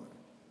مشکل کام ہے۔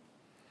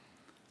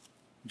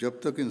 جب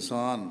تک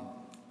انسان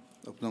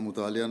اپنا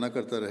مطالعہ نہ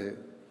کرتا رہے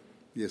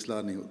یہ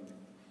اصلاح نہیں ہوتی۔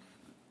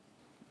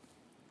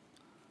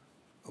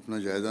 اپنا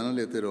جائزہ نہ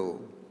لیتے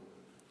رہو،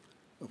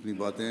 اپنی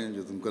باتیں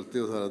جو تم کرتے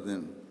ہو سارا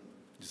دن،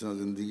 جس طرح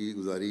زندگی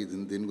گزاری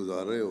دن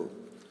گزار رہے ہو،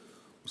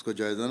 اس کا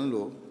جائزہ نہ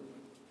لو،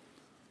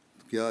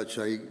 کیا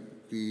اچھائی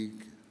کی،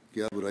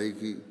 کیا برائی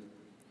کی،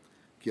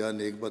 کیا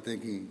نیک باتیں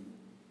کی،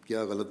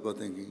 کیا غلط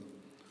باتیں کی،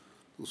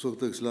 اس وقت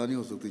تک اصلاح نہیں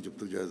ہو سکتی جب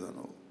تک جائزہ نہ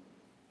ہو۔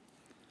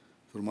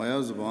 فرمایا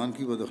زبان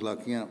کی بد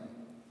اخلاقیاں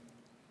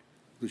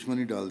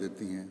دشمنی ڈال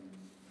دیتی ہیں،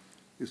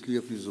 اس لیے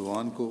اپنی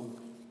زبان کو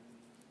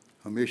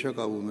ہمیشہ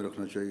قابو میں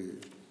رکھنا چاہیے۔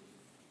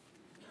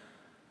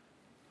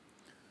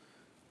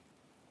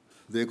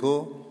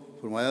 دیکھو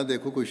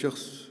کوئی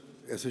شخص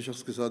ایسے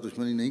شخص کے ساتھ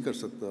دشمنی نہیں کر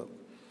سکتا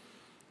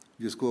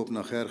جس کو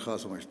اپنا خیر خواہ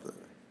سمجھتا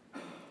ہے،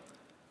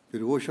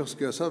 پھر وہ شخص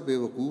کیسا بے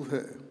وقوف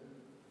ہے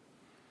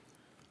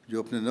جو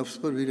اپنے نفس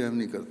پر بھی رحم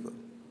نہیں کرتا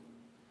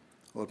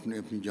اور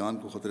اپنی جان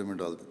کو خطرے میں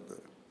ڈال دیتا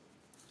ہے،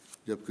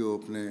 جبکہ وہ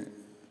اپنے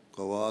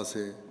قوا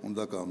سے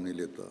عمدہ کام نہیں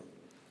لیتا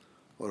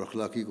اور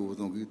اخلاقی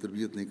قوتوں کی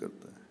تربیت نہیں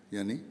کرتا ہے۔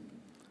 یعنی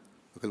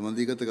عقل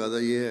مندی کا تقاضا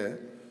یہ ہے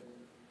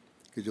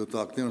کہ جو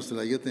طاقتیں اور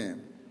صلاحیتیں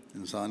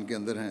انسان کے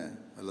اندر ہیں،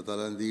 اللہ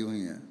تعالیٰ نے دی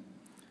ہوئی ہیں،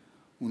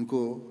 ان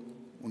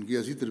کی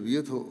ایسی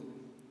تربیت ہو،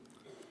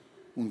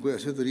 ان کو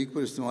ایسے طریق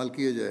پر استعمال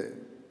کیا جائے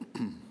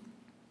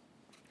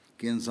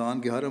کہ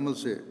انسان کے ہر عمل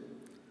سے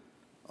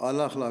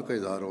اعلیٰ اخلاق کا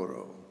اظہار ہو رہا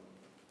ہو۔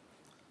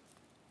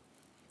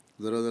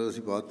 ذرا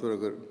سی بات پر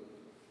اگر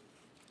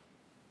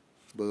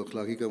بد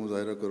اخلاقی کا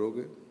مظاہرہ کرو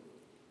گے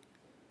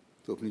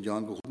تو اپنی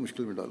جان کو خود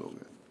مشکل میں ڈالو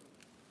گے۔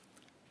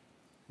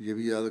 یہ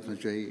بھی یاد رکھنا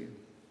چاہیے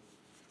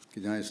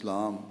کہ جہاں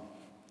اسلام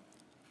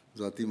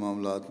ذاتی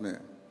معاملات میں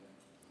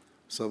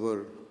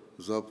صبر،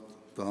 ضبط،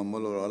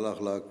 تحمل اور اعلیٰ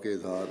اخلاق کے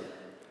اظہار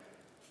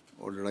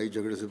اور لڑائی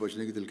جھگڑے سے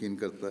بچنے کی تلقین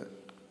کرتا ہے،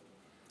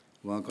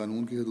 وہاں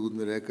قانون کی حدود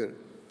میں رہ کر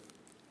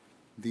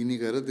دینی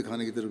غیرت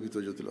دکھانے کی طرف بھی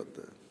توجہ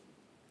دلاتا ہے۔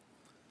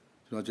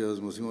 چنانچہ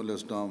حضرت مسیح علیہ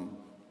السلام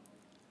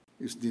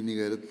اس دینی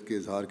غیرت کے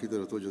اظہار کی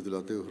طرف توجہ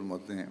دلاتے ہوئے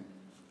فرماتے ہیں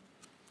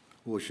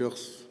وہ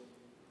شخص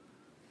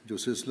جو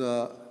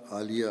سلسلہ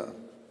عالیہ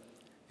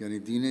یعنی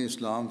دین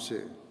اسلام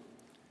سے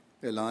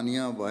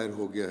اعلانیہ باہر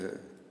ہو گیا ہے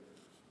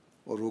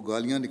اور وہ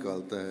گالیاں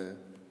نکالتا ہے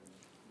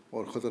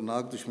اور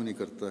خطرناک دشمنی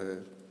کرتا ہے،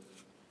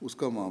 اس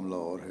کا معاملہ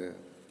اور ہے۔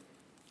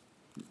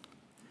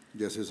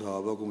 جیسے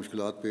صحابہ کو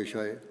مشکلات پیش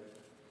آئے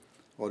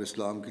اور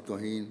اسلام کی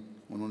توہین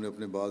انہوں نے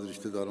اپنے بعض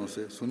رشتہ داروں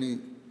سے سنی،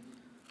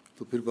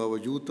 تو پھر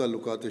باوجود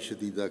تعلقات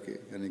شدیدہ کے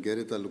یعنی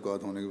گہرے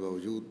تعلقات ہونے کے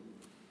باوجود،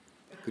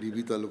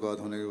 قریبی تعلقات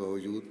ہونے کے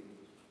باوجود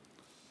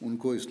ان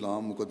کو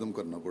اسلام مقدم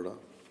کرنا پڑا۔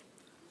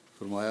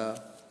 فرمایا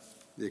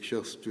ایک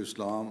شخص جو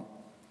اسلام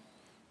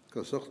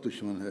کا سخت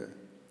دشمن ہے،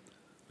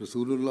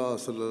 رسول اللہ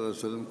صلی اللہ علیہ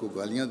وسلم کو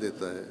گالیاں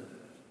دیتا ہے،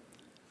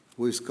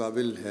 وہ اس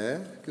قابل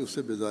ہے کہ اس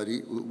سے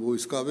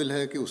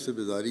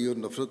بیزاری اور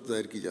نفرت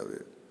ظاہر کی جاوے۔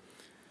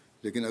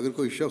 لیکن اگر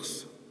کوئی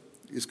شخص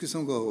اس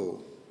قسم کا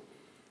ہو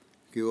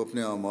کہ وہ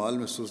اپنے اعمال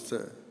میں سست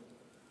ہے،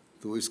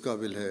 تو وہ اس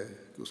قابل ہے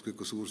کہ اس کے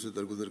قصور سے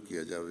درگزر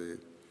کیا جاوے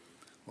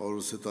اور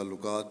اس سے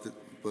تعلقات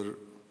پر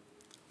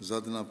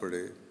زد نہ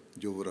پڑے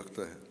جو وہ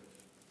رکھتا ہے۔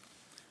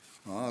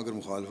 ہاں، اگر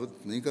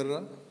مخالفت نہیں کر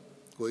رہا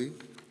کوئی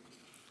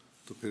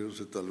تو پھر اس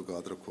سے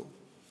تعلقات رکھو،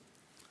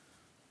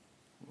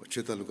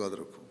 اچھے تعلقات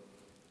رکھو،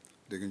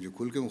 لیکن جو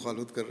کھل کے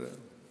مخالفت کر رہا ہے،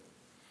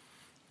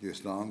 جو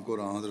اسلام کو اور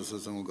حضرت صلی اللہ علیہ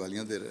وسلم کو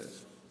گالیاں دے رہا ہے،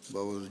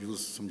 باوجود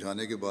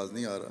سمجھانے کے بعد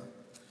نہیں آ رہا،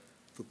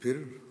 تو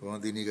پھر وہاں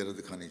دینی غیرت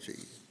دکھانی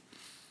چاہیے۔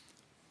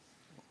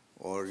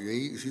 اور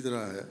یہی اسی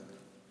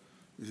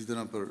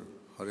طرح پر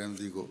ہر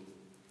احمدی کو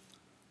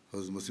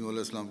حضرت مسیح علیہ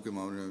السلام کے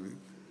معاملے میں بھی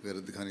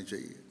غیرت دکھانی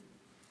چاہیے۔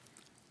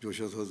 جو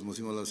شخص حضرت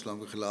مسیح علیہ السلام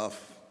کے خلاف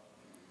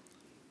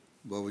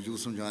باوجود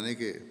سمجھانے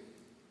کے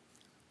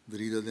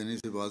دریدہ دینے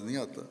سے باز نہیں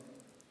آتا،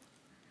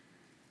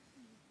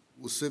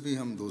 اس سے بھی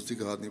ہم دوستی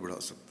کا ہاتھ نہیں بڑھا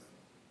سکتے،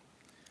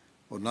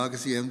 اور نہ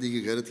کسی احمدی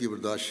کی غیرت کی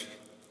برداشت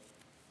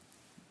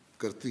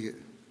کرتی ہے۔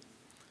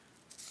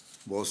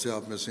 بہت سے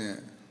آپ میں سے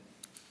ہیں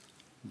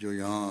جو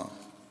یہاں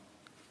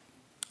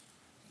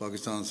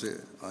پاکستان سے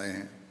آئے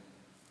ہیں،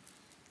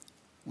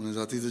 انہیں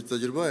ذاتی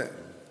تجربہ ہے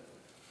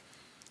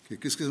کہ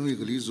کس قسم کی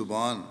غلیظ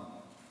زبان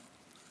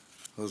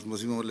حضرت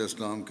مسیح علیہ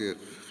السلام کے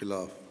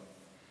خلاف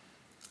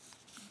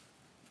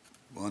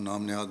وہاں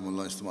نام نہاد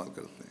ملا استعمال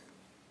کرتے ہیں۔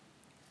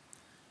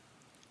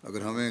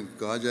 اگر ہمیں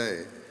کہا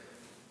جائے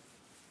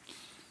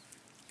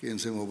کہ ان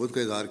سے محبت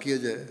کا اظہار کیا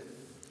جائے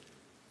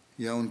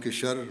یا ان کے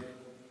شر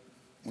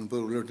ان پر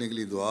الٹنے کے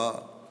لیے دعا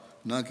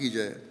نہ کی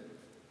جائے،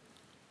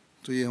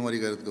 تو یہ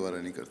ہماری غیرت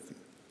گوارا نہیں کرتی۔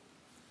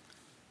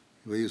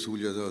 وہی اصول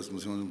جیسا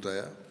مسلموں نے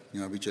بتایا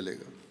یہاں بھی چلے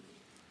گا۔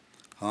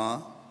 ہاں،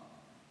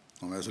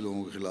 ہم ایسے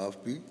لوگوں کے خلاف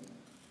بھی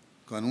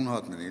قانون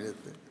ہاتھ میں نہیں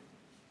لیتے،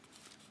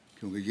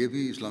 کیونکہ یہ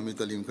بھی اسلامی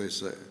تعلیم کا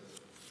حصہ ہے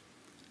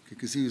کہ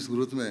کسی بھی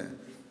صورت میں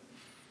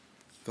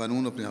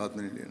قانون اپنے ہاتھ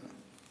میں نہیں لینا۔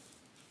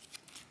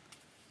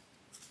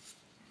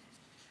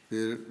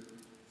 پھر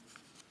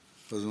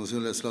حضرت مسیح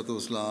علیہ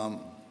السلام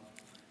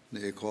نے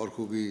ایک اور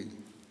خوبی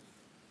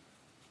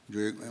جو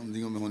ایک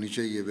احمدیوں میں ہونی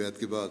چاہیے بیعت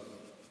کے بعد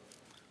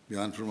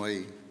بیان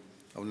فرمائی۔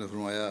 آپ نے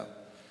فرمایا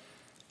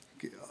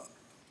کہ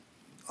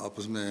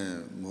آپس میں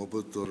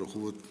محبت اور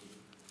اخوت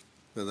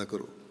پیدا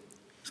کرو۔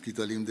 اس کی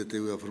تعلیم دیتے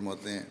ہوئے آپ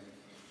فرماتے ہیں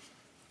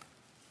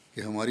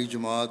کہ ہماری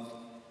جماعت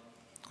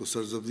کو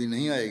سرزبدی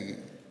نہیں آئے گی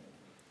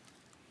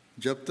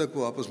جب تک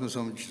وہ آپس میں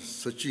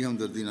سچی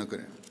ہمدردی نہ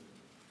کریں۔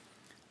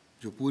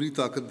 جو پوری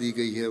طاقت دی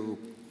گئی ہے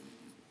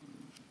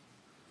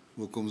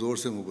وہ کمزور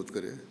سے محبت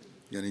کرے،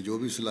 یعنی جو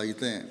بھی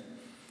صلاحیتیں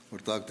اور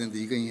طاقتیں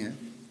دی گئی ہیں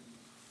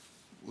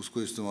اس کو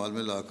استعمال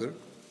میں لا کر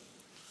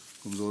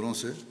کمزوروں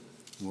سے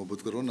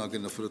محبت کرو، نہ کہ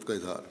نفرت کا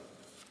اظہار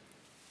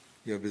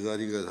یا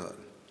بیزاری کا اظہار۔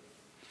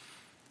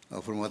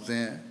 آپ فرماتے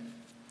ہیں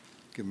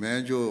کہ میں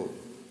جو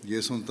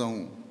یہ سنتا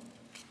ہوں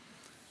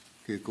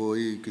کہ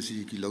کوئی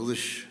کسی کی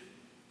لغزش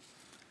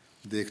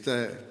دیکھتا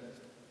ہے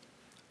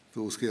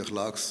تو اس کے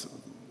اخلاق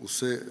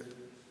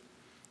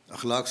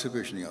سے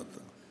پیش نہیں آتا،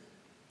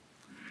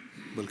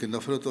 بلکہ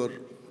نفرت اور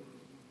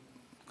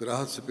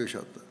کراہت سے پیش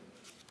آتا ہے۔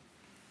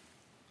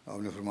 آپ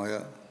نے فرمایا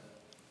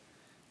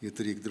یہ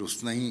طریق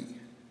درست نہیں۔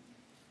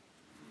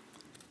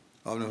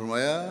 آپ نے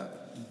فرمایا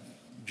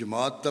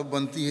جماعت تب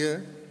بنتی ہے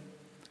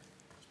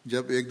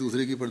جب ایک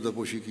دوسرے کی پردہ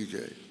پوشی کی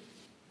جائے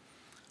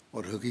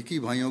اور حقیقی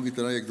بھائیوں کی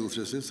طرح ایک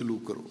دوسرے سے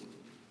سلوک کرو۔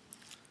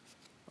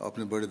 آپ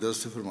نے بڑے درد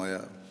سے فرمایا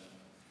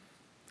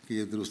کہ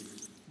یہ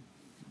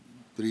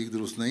طریق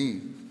درست نہیں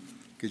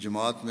کہ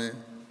جماعت میں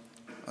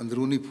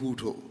اندرونی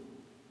پھوٹ ہو۔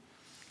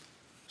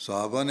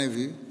 صحابہ نے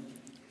بھی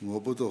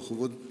محبت و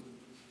اخوت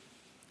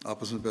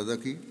آپس میں پیدا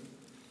کی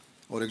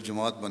اور ایک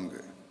جماعت بن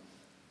گئے۔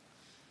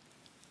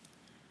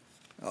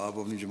 آپ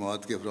اپنی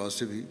جماعت کے افراد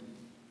سے بھی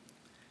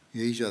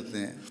یہی چاہتے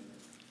ہیں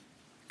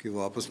کہ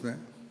وہ آپس میں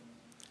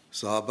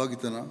صحابہ کی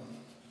طرح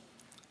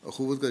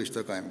اخوت کا رشتہ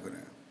قائم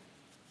کریں۔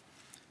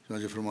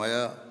 چنانچہ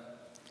فرمایا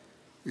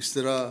اسی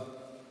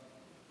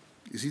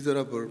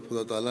طرح پر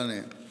خدا تعالیٰ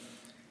نے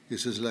یہ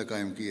سلسلہ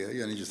قائم کیا ہے،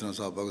 یعنی جس طرح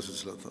صحابہ کا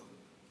سلسلہ تھا،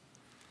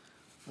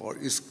 اور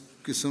اس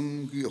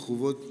قسم کی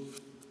اخوت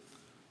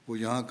وہ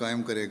یہاں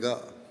قائم کرے گا۔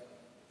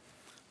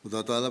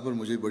 خدا تعالیٰ پر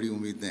مجھے بڑی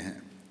امیدیں ہیں۔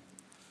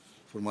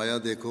 فرمایا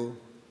دیکھو،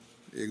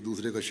 ایک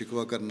دوسرے کا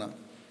شکوہ کرنا،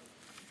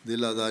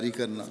 دل آزاری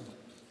کرنا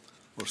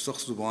اور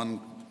سخت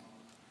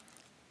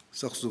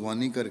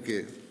زبانی کر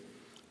کے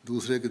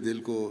دوسرے کے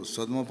دل کو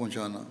صدمہ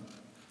پہنچانا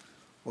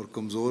اور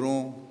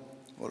کمزوروں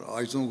اور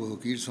عاجزوں کو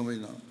حقیر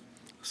سمجھنا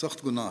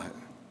سخت گناہ ہے۔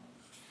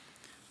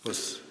 بس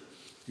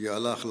یہ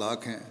اعلیٰ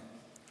اخلاق ہیں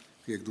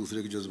کہ ایک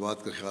دوسرے کے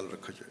جذبات کا خیال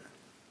رکھا جائے،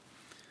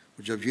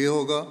 اور جب یہ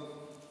ہوگا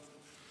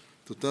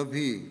تو تب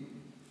ہی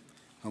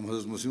ہم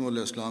حضرت مسیح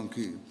علیہ السلام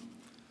کی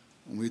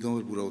امیدوں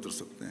پر پورا اتر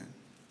سکتے ہیں،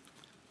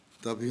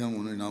 تب ہی ہم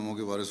ان انعاموں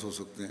کے وارث ہو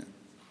سکتے ہیں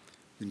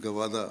جن کا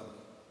وعدہ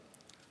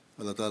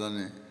اللہ تعالیٰ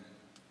نے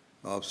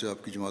آپ سے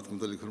آپ کی جماعت کے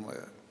متعلق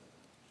فرمایا ہے۔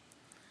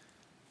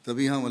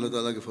 تبھی ہم اللہ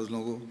تعالیٰ کے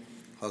فضلوں کو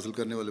حاصل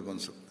کرنے والے بن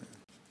سکتے ہیں۔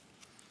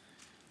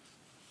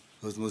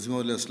 حضرت مسیح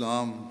علیہ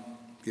السلام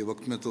کے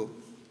وقت میں تو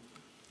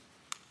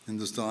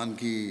ہندوستان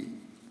کی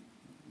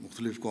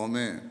مختلف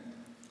قومیں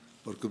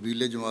اور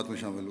قبیلے جماعت میں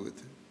شامل ہوئے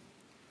تھے۔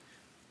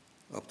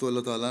 اب تو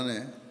اللہ تعالیٰ نے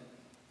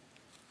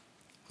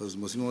حضرت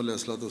مسیح علیہ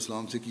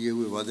السلام سے کیے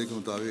ہوئے وعدے کے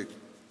مطابق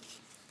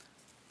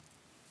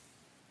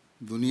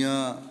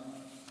دنیا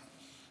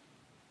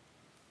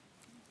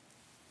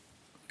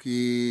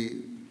کی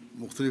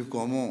مختلف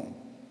قوموں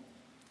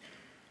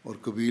اور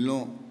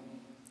قبیلوں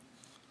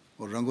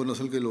اور رنگ و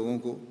نسل کے لوگوں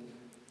کو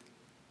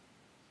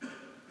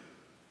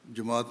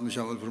جماعت میں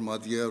شامل فرما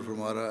دیا ہے اور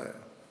فرما رہا ہے۔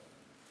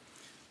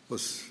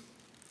 بس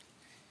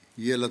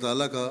یہ اللہ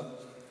تعالیٰ کا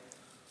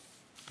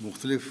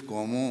مختلف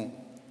قوموں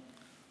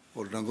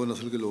اور رنگ و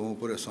نسل کے لوگوں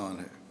پر احسان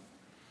ہے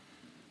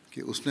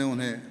کہ اس نے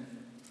انہیں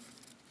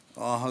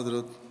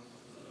حضرت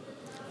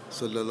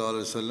صلی اللہ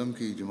علیہ وسلم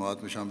کی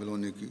جماعت میں شامل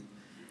ہونے کی،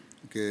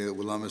 کہ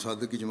غلام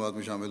صادق کی جماعت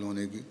میں شامل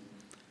ہونے کی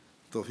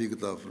توفیق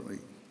عطا فرمائی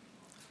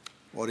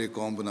اور ایک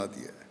قوم بنا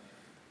دیا ہے۔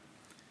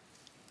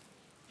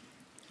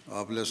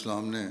 آپ علیہ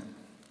السلام نے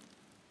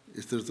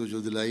اس طرح توجہ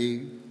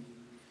دلائی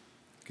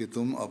کہ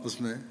تم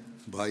آپس میں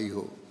بھائی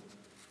ہو،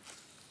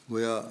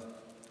 گویا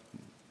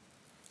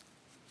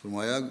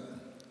فرمایا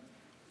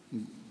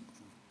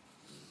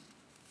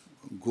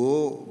گو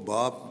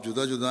باپ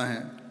جدا جدا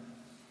ہیں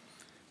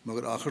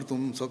مگر آخر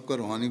تم سب کا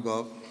روحانی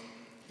باپ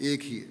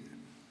ایک ہی ہے،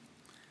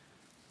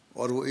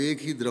 اور وہ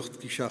ایک ہی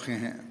درخت کی شاخیں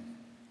ہیں۔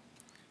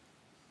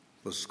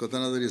 بس قطع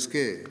نظر اس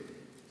کے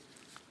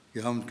کہ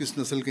ہم کس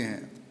نسل کے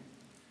ہیں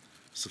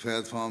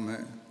سفید فام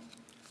ہیں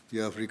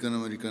یا افریقن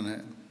امریکن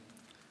ہیں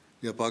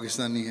یا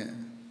پاکستانی ہیں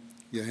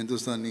یا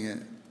ہندوستانی ہیں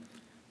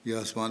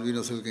یا ہسپانوی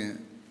نسل کے ہیں،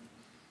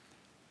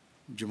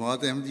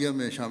 جماعت احمدیہ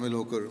میں شامل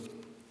ہو کر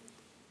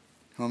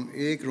ہم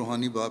ایک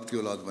روحانی باپ کی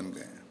اولاد بن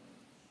گئے ہیں،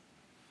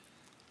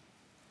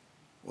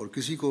 اور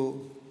کسی کو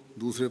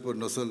دوسرے پر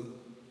نسل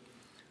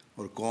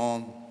اور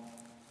قوم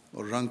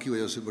اور رنگ کی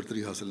وجہ سے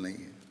برتری حاصل نہیں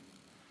ہے،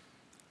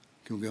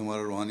 کیونکہ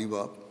ہمارا روحانی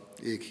باپ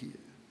ایک ہی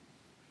ہے۔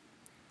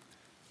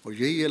 اور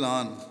یہی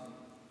اعلان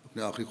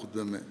اپنے آخری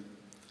خطبے میں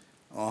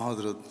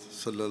حضرت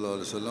صلی اللہ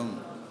علیہ وسلم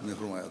نے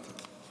فرمایا تھا۔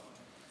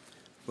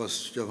 بس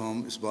جب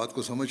ہم اس بات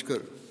کو سمجھ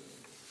کر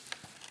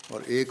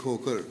اور ایک ہو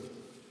کر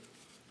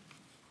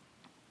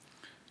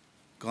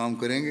کام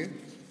کریں گے،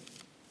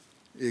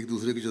 ایک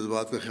دوسرے کے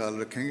جذبات کا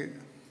خیال رکھیں گے،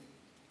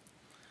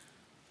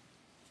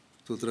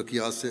 تو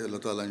ترقیات سے اللہ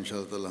تعالیٰ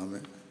انشاءاللہ تعالیٰ ہمیں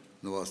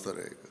نوازتا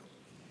رہے گا۔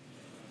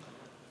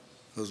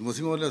 حضرت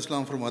مسیح علیہ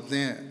السلام فرماتے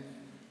ہیں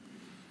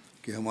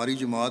کہ ہماری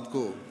جماعت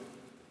کو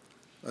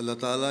اللہ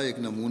تعالیٰ ایک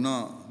نمونہ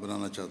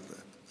بنانا چاہتا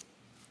ہے،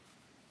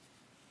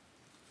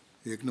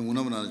 ایک نمونہ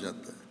بنانا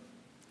چاہتا ہے۔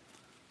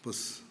 بس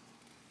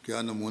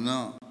کیا نمونہ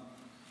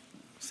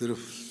صرف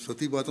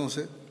سطحی باتوں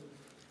سے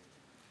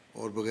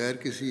اور بغیر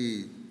کسی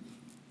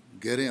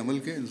گہرے عمل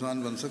کے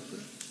انسان بن سکتا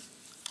ہے؟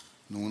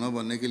 نمونہ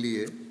بننے کے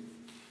لیے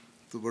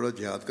تو بڑا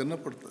جہاد کرنا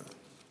پڑتا ہے،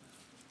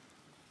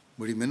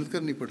 بڑی محنت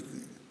کرنی پڑتی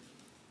ہے،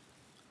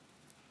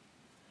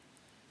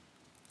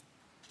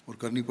 اور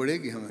کرنی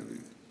پڑے گی ہمیں بھی۔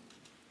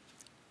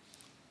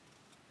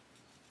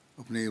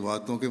 اپنی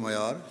عبادتوں کے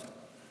معیار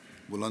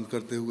بلند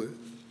کرتے ہوئے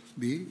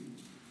بھی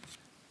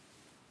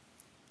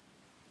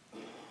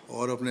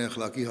اور اپنے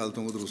اخلاقی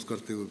حالتوں کو درست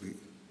کرتے ہوئے بھی،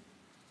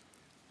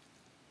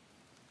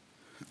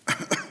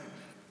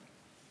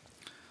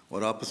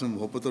 اور آپس میں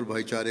محبت اور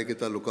بھائی چارے کے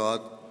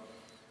تعلقات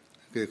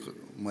کے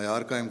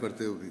معیار قائم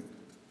کرتے ہوئے بھی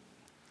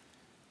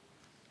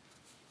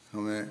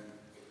ہمیں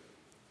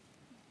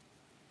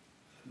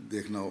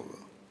دیکھنا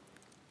ہوگا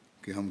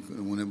کہ ہم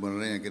نمونے بن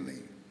رہے ہیں کہ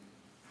نہیں۔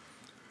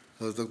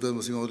 حضرت اقدس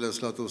مسیح علیہ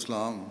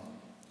السلام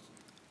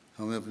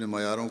ہمیں اپنے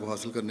معیاروں کو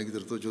حاصل کرنے کی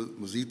طرف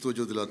مزید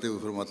توجہ دلاتے ہوئے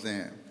فرماتے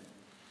ہیں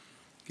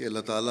کہ اللہ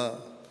تعالیٰ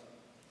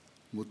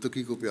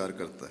متقی کو پیار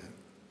کرتا ہے۔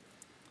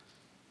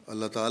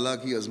 اللہ تعالیٰ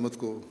کی عظمت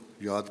کو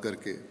یاد کر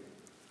کے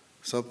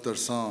سب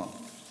ترساں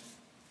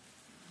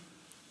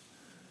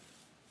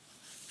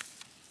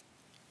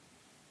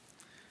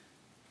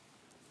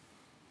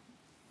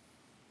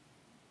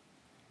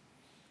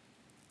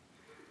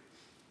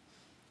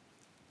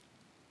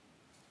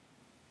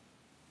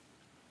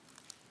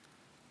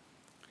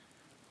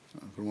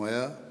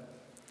فرمایا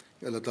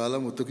کہ اللہ تعالیٰ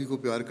متقی کو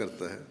پیار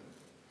کرتا ہے،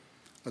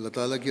 اللہ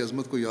تعالیٰ کی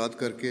عظمت کو یاد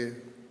کر کے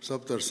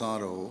سب ترساں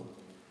رہو،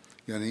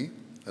 یعنی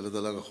اللہ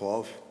تعالیٰ کا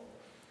خوف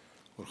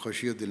اور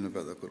خشیت دل میں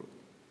پیدا کرو،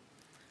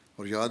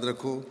 اور یاد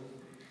رکھو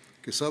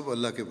کہ سب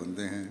اللہ کے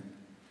بندے ہیں،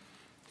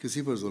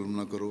 کسی پر ظلم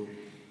نہ کرو،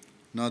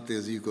 نہ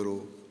تیزی کرو،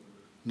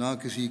 نہ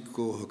کسی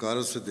کو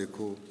حقارت سے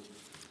دیکھو۔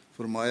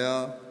 فرمایا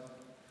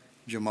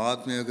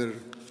جماعت میں اگر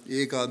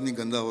ایک آدمی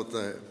گندا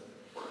ہوتا ہے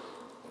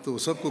تو وہ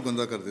سب کو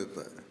گندا کر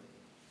دیتا ہے۔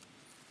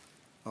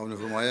 آپ نے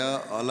فرمایا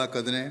اعلیٰ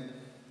قدریں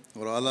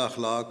اور اعلیٰ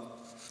اخلاق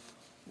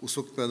اس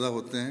وقت پیدا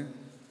ہوتے ہیں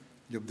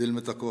جب دل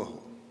میں تقویٰ ہو۔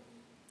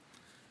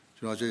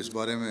 چنانچہ اس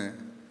بارے میں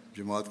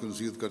جماعت کو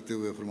نصیحت کرتے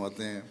ہوئے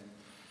فرماتے ہیں،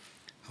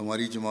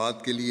 ہماری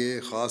جماعت کے لیے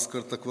خاص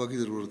کر تقویٰ کی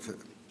ضرورت ہے،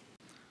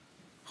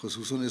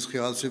 خصوصاً اس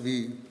خیال سے بھی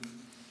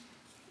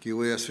کہ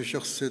وہ ایسے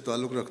شخص سے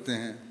تعلق رکھتے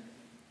ہیں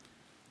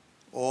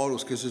اور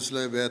اس کے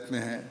سلسلہ بیعت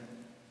میں ہیں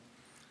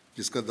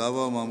جس کا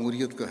دعویٰ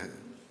ماموریت کا ہے،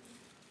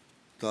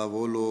 تا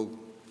وہ لوگ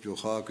جو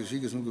خواہ کسی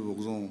قسم کے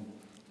بغضوں،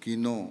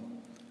 کینوں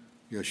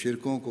یا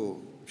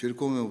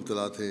شرکوں میں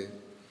مبتلا تھے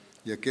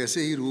یا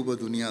کیسے ہی روبہ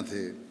دنیا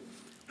تھے،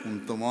 ان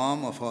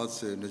تمام آفات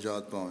سے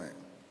نجات پائیں۔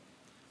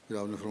 پھر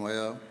آپ نے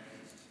فرمایا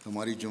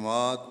ہماری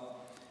جماعت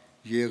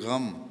یہ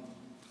غم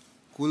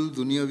کل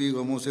دنیاوی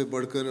غموں سے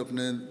بڑھ کر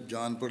اپنے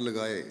جان پر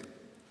لگائے۔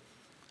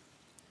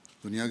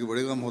 دنیا کے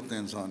بڑے غم ہوتے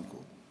ہیں انسان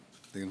کو،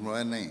 لیکن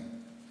فرمایا نہیں،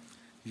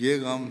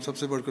 یہ غم سب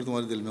سے بڑھ کر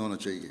تمہارے دل میں ہونا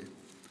چاہیے۔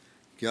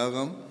 کیا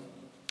غم؟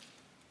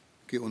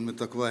 کہ ان میں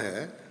تقویٰ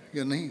ہے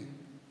یا نہیں۔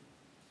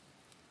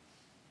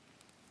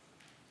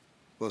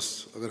 بس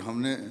اگر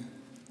ہم نے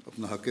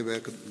اپنا حق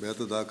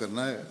بیعت ادا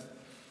کرنا ہے،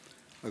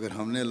 اگر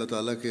ہم نے اللہ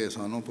تعالیٰ کے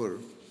احسانوں پر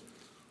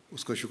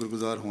اس کا شکر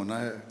گزار ہونا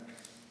ہے،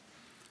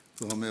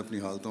 تو ہمیں اپنی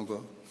حالتوں کا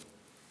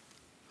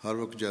ہر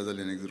وقت جائزہ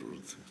لینے کی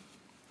ضرورت ہے۔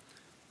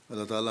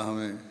 اللہ تعالیٰ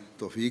ہمیں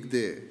توفیق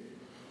دے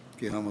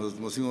کہ ہم حضرت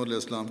مسیح علیہ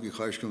السلام کی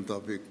خواہش کے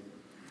مطابق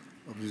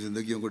اپنی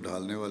زندگیوں کو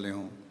ڈھالنے والے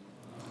ہوں،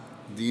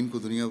 دین کو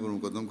دنیا پر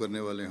مقدم کرنے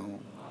والے ہوں،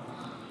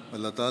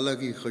 اللہ تعالیٰ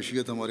کی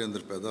خشیت ہمارے اندر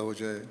پیدا ہو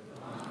جائے،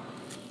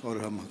 اور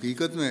ہم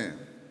حقیقت میں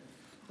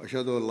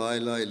اشہد ان لا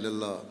الہ الا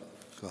اللہ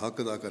کا حق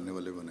ادا کرنے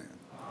والے بنیں،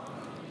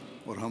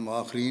 اور ہم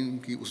آخرین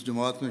کی اس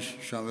جماعت میں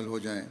شامل ہو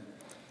جائیں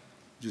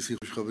جس کی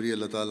خوشخبری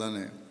اللہ تعالیٰ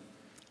نے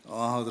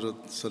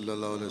حضرت صلی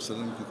اللہ علیہ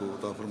وسلم کی کو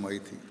عطا فرمائی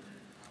تھی۔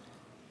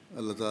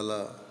 اللہ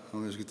تعالیٰ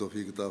ہمیں اس کی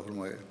توفیق عطا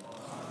فرمائے۔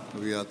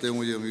 ابھی آتے ہوئے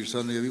مجھے امیر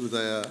صاحب نے یہ بھی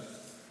بتایا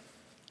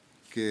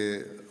کہ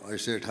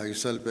آج سے 28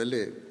 سال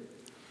پہلے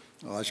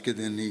آج کے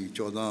دن ہی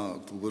 14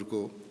 اکتوبر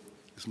کو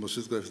اس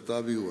مسجد کا افتتاح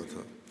بھی ہوا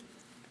تھا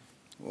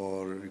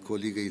اور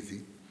کھولی گئی تھی۔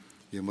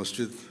 یہ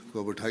مسجد کو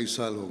اب 28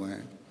 سال ہو گئے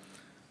ہیں۔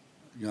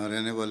 یہاں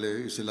رہنے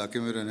والے، اس علاقے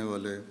میں رہنے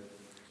والے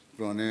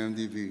پرانے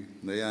احمدی بھی،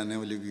 نئے آنے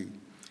والے بھی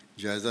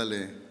جائزہ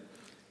لیں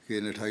کہ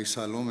ان 28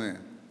 سالوں میں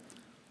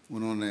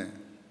انہوں نے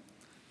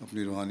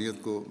اپنی روحانیت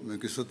کو میں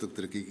کس حد تک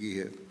ترقی کی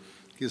ہے،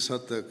 کس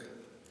حد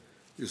تک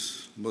اس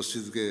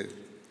مسجد کے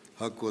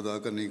حق کو ادا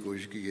کرنے کی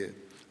کوشش کی ہے۔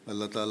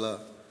 اللہ تعالیٰ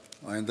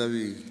آئندہ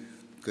بھی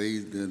کئی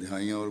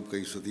دہائیاں اور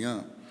کئی صدیاں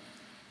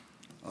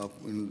آپ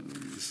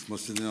اس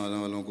مسجد میں آنے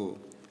والوں کو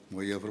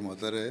مہیا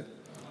فرماتا رہے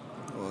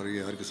اور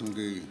یہ ہر قسم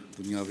کی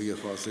دنیاوی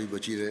افات سے بھی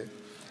بچی رہے۔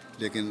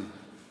 لیکن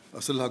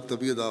اصل حق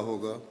تبھی ادا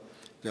ہوگا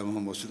جب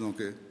ہم مسجدوں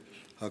کے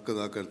حق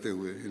ادا کرتے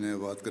ہوئے انہیں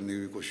آباد کرنے کی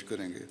بھی کوشش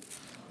کریں گے۔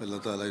 اللہ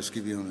تعالیٰ اس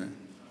کی بھی ہمیں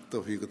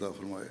توفیق عطا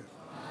فرمائے۔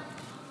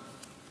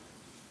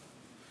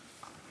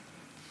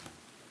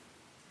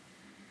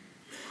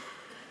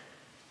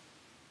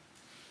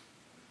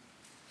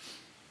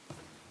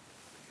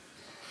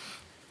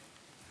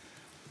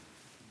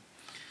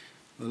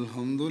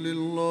 الحمد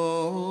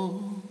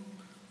لله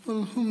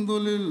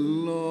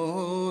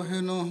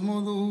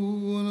نحمده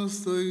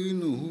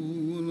ونستعينه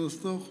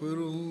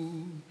ونستغفره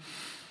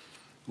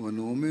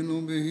ونؤمن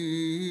به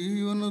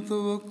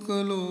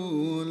ونتوكل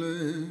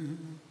عليه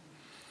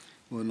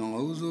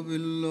ونعوذ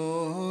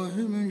بالله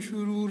من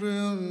شرور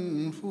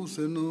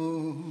أنفسنا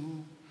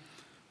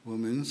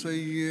ومن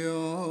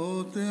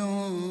سيئات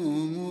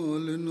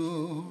أعمالنا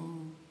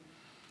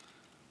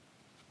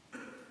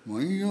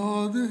من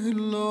يهده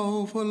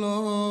الله فلا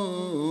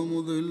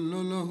مضل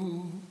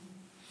له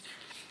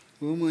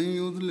ومن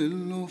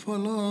يضلل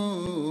فلا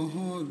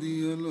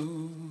هادي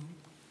له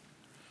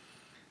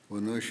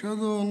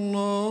ونشهد أن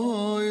لا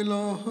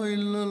إله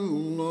إلا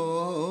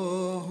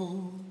الله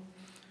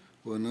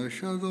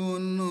ونشهد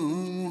أن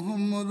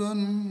محمدا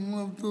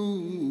عبده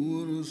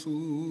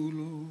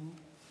ورسوله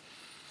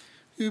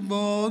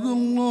عباد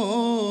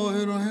الله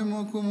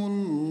رحمكم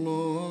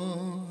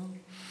الله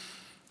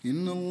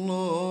إن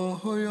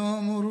الله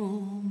يأمر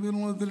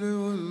بالعدل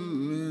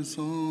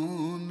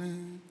والإحسان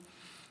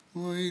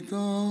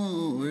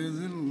وإيتاء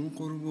ذي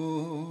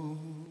القربى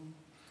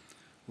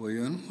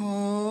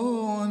وينهى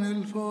عن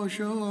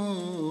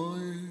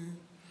الفحشاء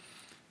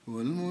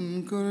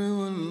والمنكر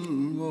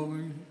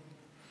والبغي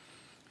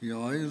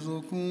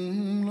يعظكم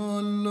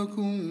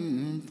لعلكم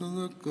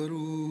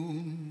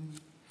تذكرون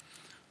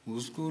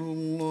اذكروا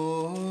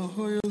الله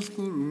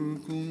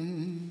يذكركم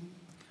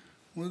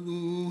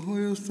وادعوه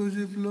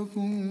يستجب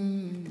لكم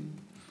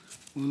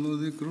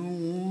ولذكر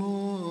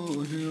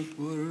الله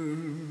أكبر